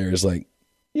signal there is like...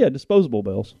 Yeah, disposable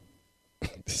bells.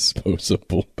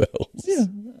 Disposable bells. Yeah,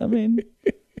 I mean...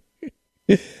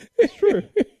 it's true.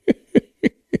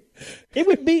 It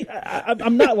would be...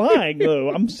 I'm not lying,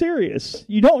 though. I'm serious.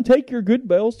 You don't take your good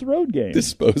bells to road games.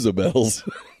 Dispose of bells.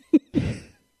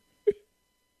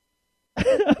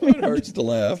 I mean, it hurts to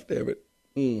laugh, damn it.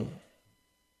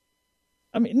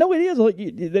 I mean, no, it is. Like,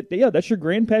 that's your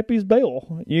grandpappy's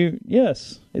bell.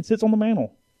 Yes, it sits on the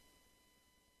mantle.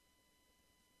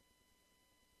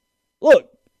 Look,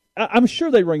 I'm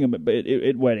sure they ring them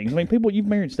at weddings. I mean, you've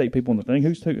married state people in the thing.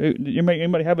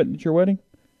 Anybody have it at your wedding?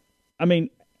 I mean,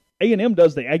 A&M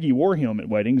does the Aggie War Hymn at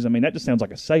weddings. I mean, that just sounds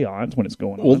like a seance when it's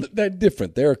going on. Well, they're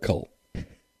different. They're a cult.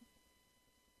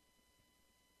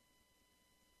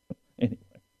 Anyway.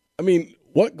 I mean,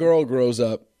 what girl grows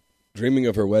up dreaming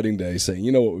of her wedding day saying,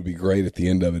 you know what would be great at the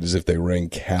end of it is if they rang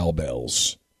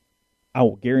cowbells? I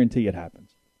will guarantee it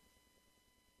happens.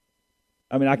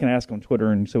 I mean, I can ask on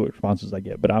Twitter and see what responses I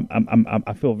get, but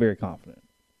I feel very confident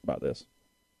about this.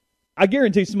 I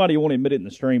guarantee somebody won't admit it in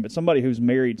the stream, but somebody who's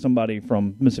married somebody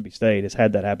from Mississippi State has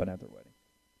had that happen at their wedding.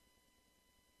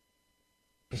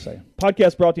 Just saying.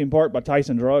 Podcast brought to you in part by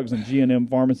Tyson Drugs and G&M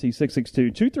Pharmacy,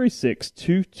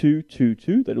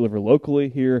 662-236-2222. They deliver locally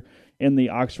here in the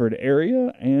Oxford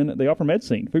area, and they offer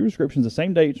Medicine. Food prescriptions the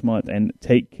same day each month and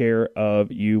take care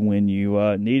of you when you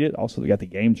need it. Also, they got the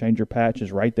Game Changer patches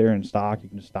right there in stock. You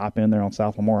can just stop in there on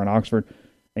South Lamar in Oxford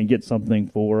and get something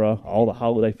for all the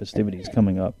holiday festivities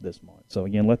coming up this month. So,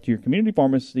 again, let your community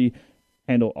pharmacy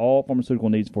handle all pharmaceutical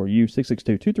needs for you,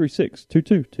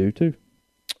 662-236-2222.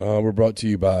 We're brought to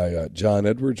you by John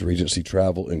Edwards, Regency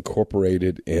Travel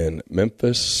Incorporated in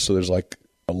Memphis. So there's like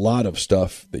a lot of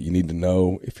stuff that you need to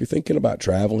know if you're thinking about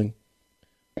traveling.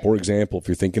 For example, if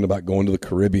you're thinking about going to the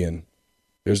Caribbean,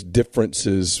 there's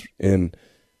differences in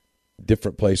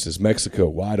different places. Mexico,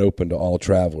 wide open to all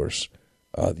travelers.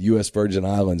 The U.S. Virgin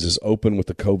Islands is open with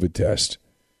the COVID test.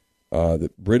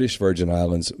 The British Virgin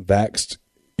Islands, vaxxed,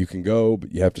 you can go,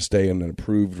 but you have to stay in an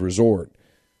approved resort.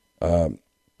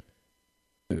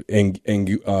 And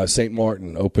St.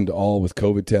 Martin, open to all with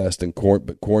COVID test,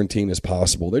 but quarantine is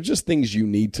possible. They're just things you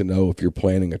need to know if you're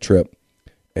planning a trip.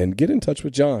 And get in touch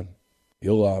with John.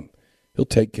 He'll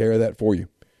take care of that for you.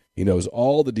 He knows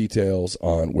all the details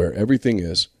on where everything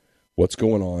is, what's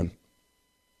going on,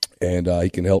 and he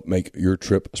can help make your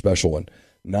trip a special one.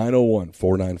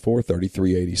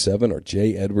 901-494-3387 or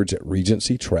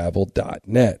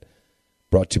jedwards@regencytravel.net.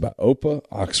 Brought to you by Opa,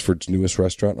 Oxford's newest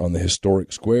restaurant on the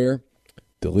historic square.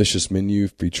 Delicious menu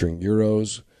featuring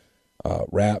gyros,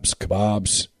 wraps,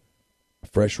 kebabs,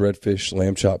 fresh redfish,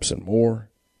 lamb chops, and more.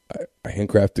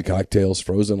 Handcrafted cocktails,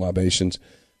 frozen libations,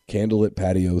 candlelit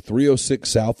patio, 306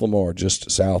 South Lamar, just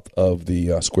south of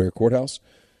the Square Courthouse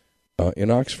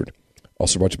in Oxford.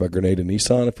 Also brought to you by Grenada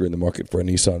Nissan. If you're in the market for a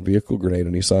Nissan vehicle,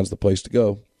 Grenada Nissan's the place to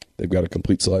go. They've got a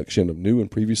complete selection of new and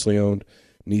previously owned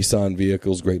Nissan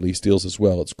vehicles, great lease deals as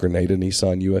well. It's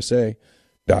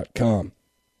GrenadaNissanUSA.com.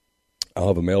 I'll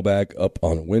have a mailbag up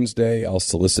on Wednesday. I'll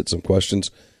solicit some questions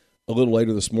a little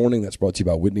later this morning. That's brought to you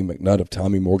by Whitney McNutt of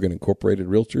Tommy Morgan Incorporated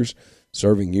Realtors,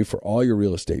 serving you for all your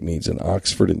real estate needs in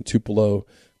Oxford and Tupelo,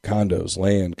 condos,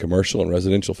 land, commercial, and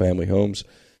residential family homes.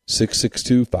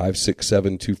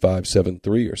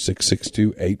 662-567-2573 or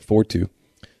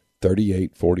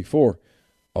 662-842-3844.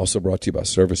 Also brought to you by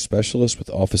Service Specialists with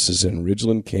offices in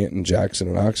Ridgeland, Canton, Jackson,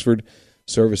 and Oxford.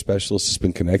 Service Specialists has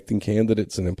been connecting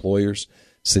candidates and employers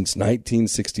since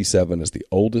 1967 as the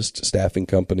oldest staffing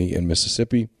company in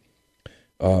Mississippi.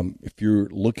 If you're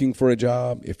looking for a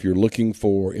job, if you're looking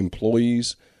for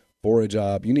employees for a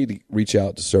job, you need to reach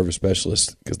out to Service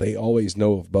Specialists because they always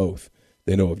know of both.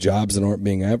 They know of jobs that aren't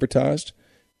being advertised,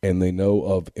 and they know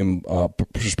of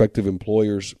prospective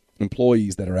employees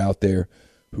that are out there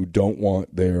who don't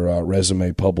want their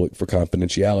resume public for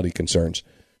confidentiality concerns.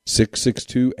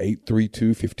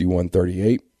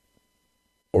 662-832-5138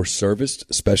 or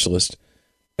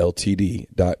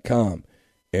ServicedSpecialistLTD.com.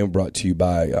 And brought to you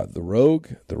by The Rogue.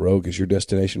 The Rogue is your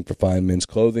destination for fine men's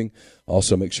clothing.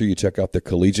 Also, make sure you check out their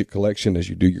collegiate collection as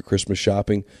you do your Christmas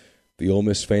shopping. The Ole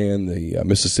Miss fan, the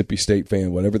Mississippi State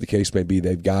fan, whatever the case may be,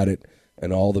 they've got it.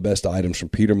 And all the best items from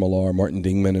Peter Millar, Martin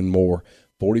Dingman, and more.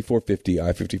 4450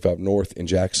 I-55 North in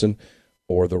Jackson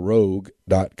or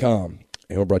therogue.com.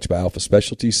 And we're brought to you by Alpha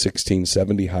Specialties,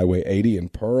 1670 Highway 80 in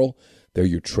Pearl. They're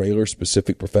your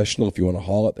trailer-specific professional. If you want to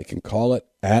haul it, they can call it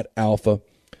at Alpha.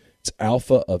 It's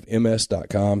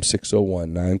alphaofms.com,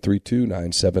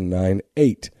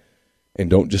 601-932-9798. And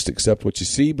don't just accept what you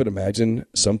see, but imagine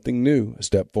something new.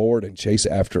 Step forward and chase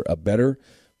after a better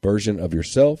version of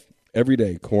yourself. Every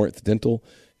day, Corinth Dental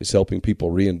is helping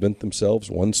people reinvent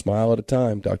themselves one smile at a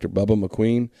time. Dr. Bubba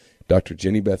McQueen, Dr.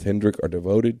 Jenny Beth Hendrick are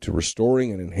devoted to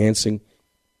restoring and enhancing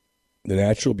the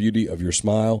natural beauty of your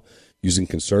smile using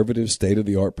conservative,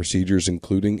 state-of-the-art procedures,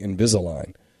 including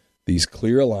Invisalign. These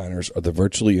clear aligners are the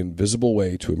virtually invisible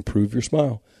way to improve your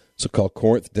smile. So call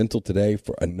Corinth Dental today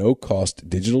for a no-cost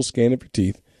digital scan of your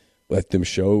teeth. Let them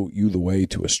show you the way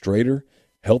to a straighter,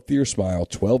 healthier smile.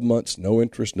 12 months, no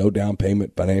interest, no down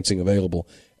payment, financing available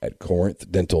at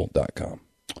corinthdental.com.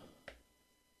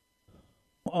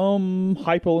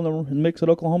 Heupel in the mix at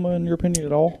Oklahoma, in your opinion,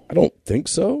 at all? I don't think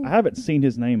so. I haven't seen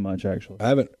his name much, actually. I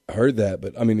haven't heard that.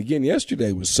 But, I mean, again,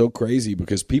 yesterday was so crazy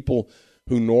because people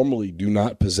who normally do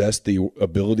not possess the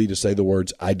ability to say the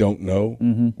words, I don't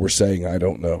know, were saying, I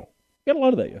don't know. Got a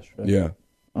lot of that yesterday. Yeah.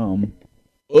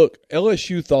 Look,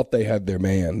 LSU thought they had their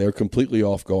man. They're completely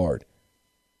off guard.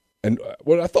 And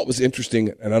what I thought was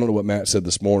interesting, and I don't know what Matt said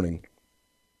this morning,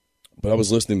 but I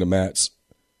was listening to Matt's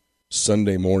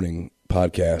Sunday morning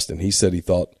podcast, and he said he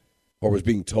thought, or was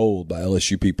being told by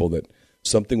LSU people, that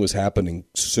something was happening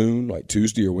soon, like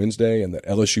Tuesday or Wednesday, and that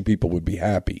LSU people would be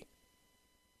happy.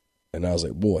 And I was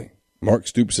like, boy, Mark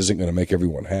Stoops isn't going to make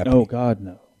everyone happy. Oh, God,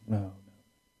 no.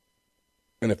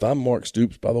 And if I'm Mark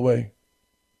Stoops, by the way,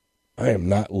 I am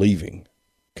not leaving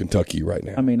Kentucky right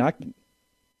now. I mean, I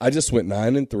just went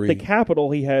 9-3. The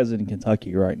capital he has in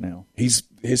Kentucky right now. His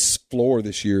floor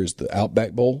this year is the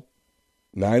Outback Bowl.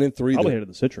 9-3. Probably headed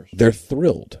to the Citrus. They're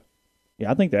thrilled.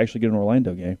 Yeah, I think they actually get an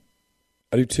Orlando game.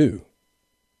 I do too.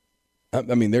 I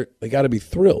mean, they got to be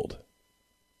thrilled.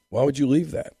 Why would you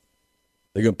leave that?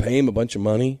 They're going to pay him a bunch of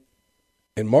money,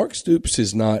 and Mark Stoops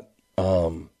is not.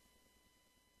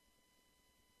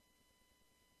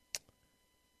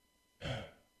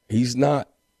 He's not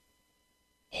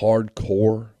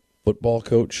hardcore football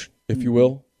coach, if you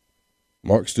will.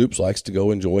 Mark Stoops likes to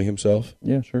go enjoy himself.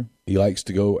 Yeah, sure. He likes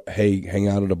to go, hang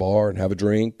out at a bar and have a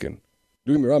drink. And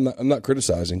don't get me wrong, I'm not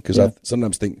criticizing because I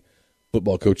sometimes think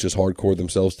football coaches hardcore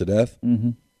themselves to death.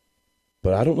 Mm-hmm.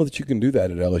 But I don't know that you can do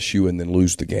that at LSU and then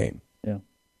lose the game. Yeah.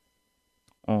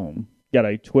 Got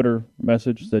a Twitter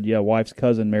message said, yeah, wife's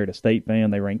cousin married a State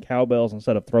fan. They rang cowbells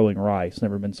instead of throwing rice.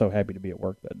 Never been so happy to be at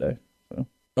work that day. So.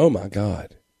 Oh, my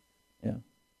God. Yeah.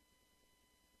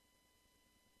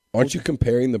 Aren't you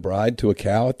comparing the bride to a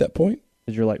cow at that point?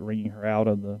 Because you're like wringing her out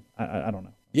of the. I don't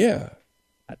know. Yeah.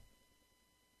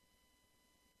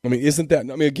 I mean, isn't that?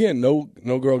 I mean, again, no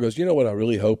girl goes, you know what I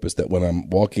really hope is that when I'm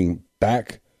walking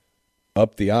back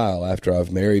up the aisle after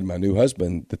I've married my new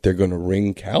husband, that they're going to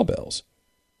ring cowbells.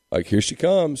 Like, here she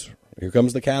comes. Here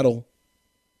comes the cattle.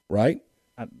 Right?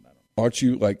 Aren't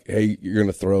you like, hey, you're going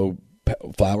to throw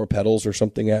flower petals or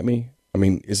something at me? I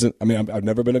mean, I've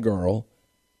never been a girl,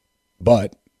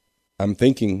 but I'm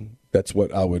thinking that's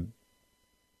what I would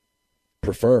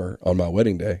prefer on my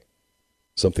wedding day.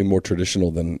 Something more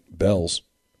traditional than bells.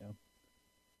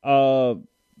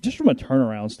 Just from a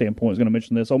turnaround standpoint, I was going to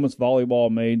mention this. Ole Miss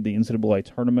volleyball made the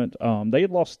NCAA tournament. They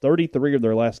had lost 33 of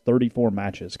their last 34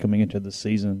 matches coming into the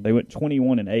season. They went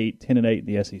 21-8, 10-8 in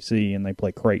the SEC, and they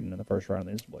play Creighton in the first round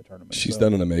of the NCAA tournament. She's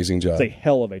done an amazing job. It's a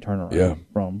hell of a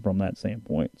turnaround from that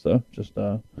standpoint. So just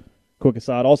quick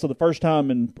aside. Also, the first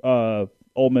time in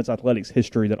Ole Miss athletics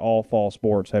history that all fall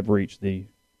sports have reached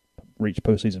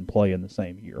postseason play in the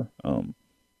same year.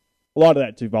 A lot of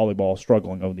that, too, volleyball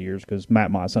struggling over the years because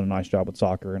Matt Mott's done a nice job with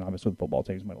soccer, and obviously the football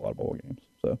team's made a lot of bowl games.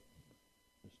 So,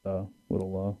 just a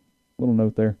little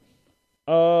note there.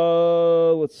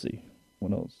 Let's see.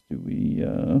 What else do we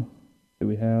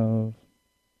have?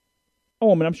 Oh,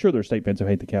 I mean, I'm sure there's state fans who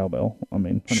hate the cowbell. I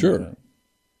mean, 100%. Sure.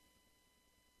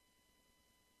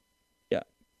 Yeah.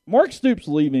 Mark Stoops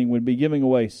leaving would be giving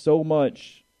away so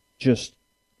much just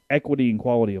equity and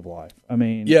quality of life. I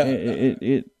mean, yeah,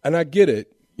 and I get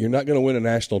it. You're not going to win a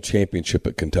national championship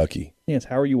at Kentucky. Yes,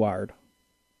 how are you wired?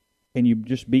 Can you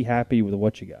just be happy with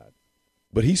what you got?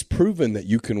 But he's proven that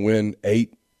you can win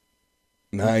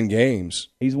 8-9 games.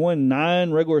 He's won 9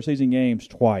 regular season games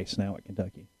twice now at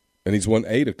Kentucky. And he's won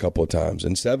 8 a couple of times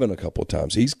and 7 a couple of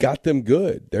times. He's got them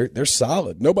good. They're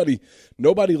solid. Nobody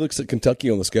looks at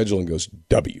Kentucky on the schedule and goes,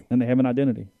 W. And they have an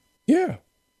identity. Yeah.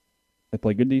 They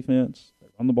play good defense. They're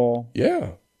on the ball.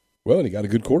 Yeah. Well, and he got a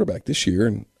good quarterback this year.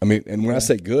 And when I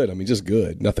say good, I mean just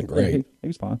good. Nothing great. Yeah, he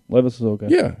was fine. Levis is okay.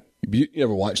 Yeah. You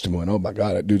never watched him going, oh, my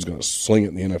God, that dude's going to sling it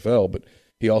in the NFL. But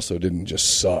he also didn't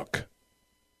just suck.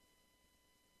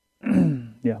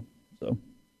 Yeah. So,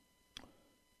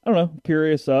 I don't know. I'm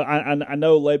curious. I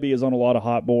know Lebby is on a lot of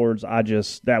hot boards.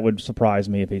 That would surprise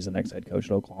me if he's the next head coach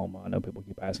at Oklahoma. I know people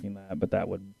keep asking that, but that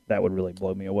would really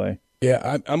blow me away.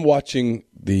 Yeah, I'm watching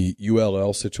the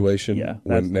ULL situation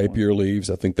when Napier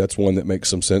leaves. I think that's one that makes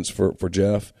some sense for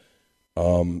Jeff.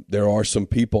 There are some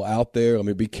people out there. Let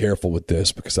me be careful with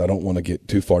this because I don't want to get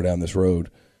too far down this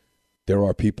road. There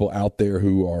are people out there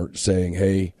who are saying,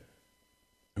 hey,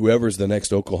 whoever's the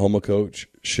next Oklahoma coach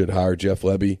should hire Jeff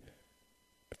Lebby.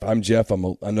 If I'm Jeff,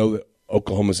 I know that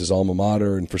Oklahoma's his alma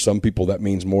mater, and for some people that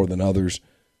means more than others.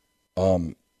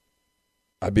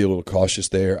 I'd be a little cautious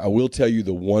there. I will tell you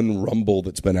the one rumble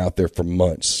that's been out there for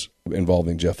months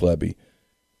involving Jeff Lebby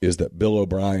is that Bill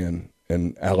O'Brien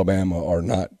and Alabama are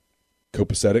not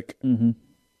copacetic,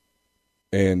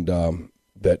 and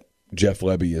that Jeff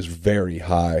Lebby is very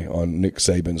high on Nick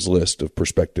Saban's list of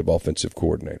prospective offensive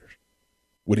coordinators.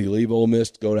 Would he leave Ole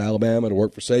Miss to go to Alabama to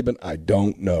work for Saban? I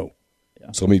don't know.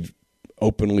 Yeah. So let me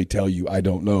openly tell you I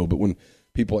don't know. But when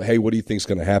people, hey, what do you think is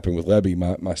going to happen with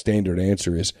Lebby? My standard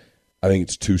answer is I think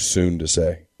it's too soon to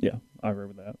say. Yeah, I agree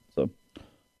with that. So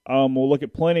we'll look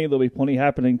at plenty. There'll be plenty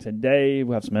happening today.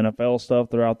 We'll have some NFL stuff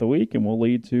throughout the week, and we'll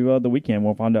lead to the weekend.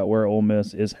 We'll find out where Ole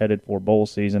Miss is headed for bowl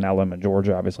season. Alabama and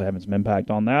Georgia obviously having some impact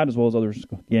on that, as well as other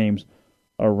games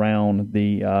around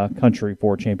the country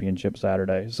for Championship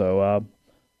Saturday. So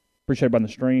appreciate everybody on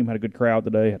the stream. Had a good crowd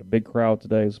today. Had a big crowd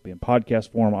today. This will be in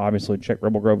podcast form. Obviously, check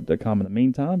rebelgrove.com in the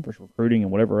meantime for recruiting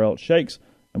and whatever else shakes,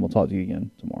 and we'll talk to you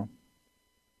again tomorrow.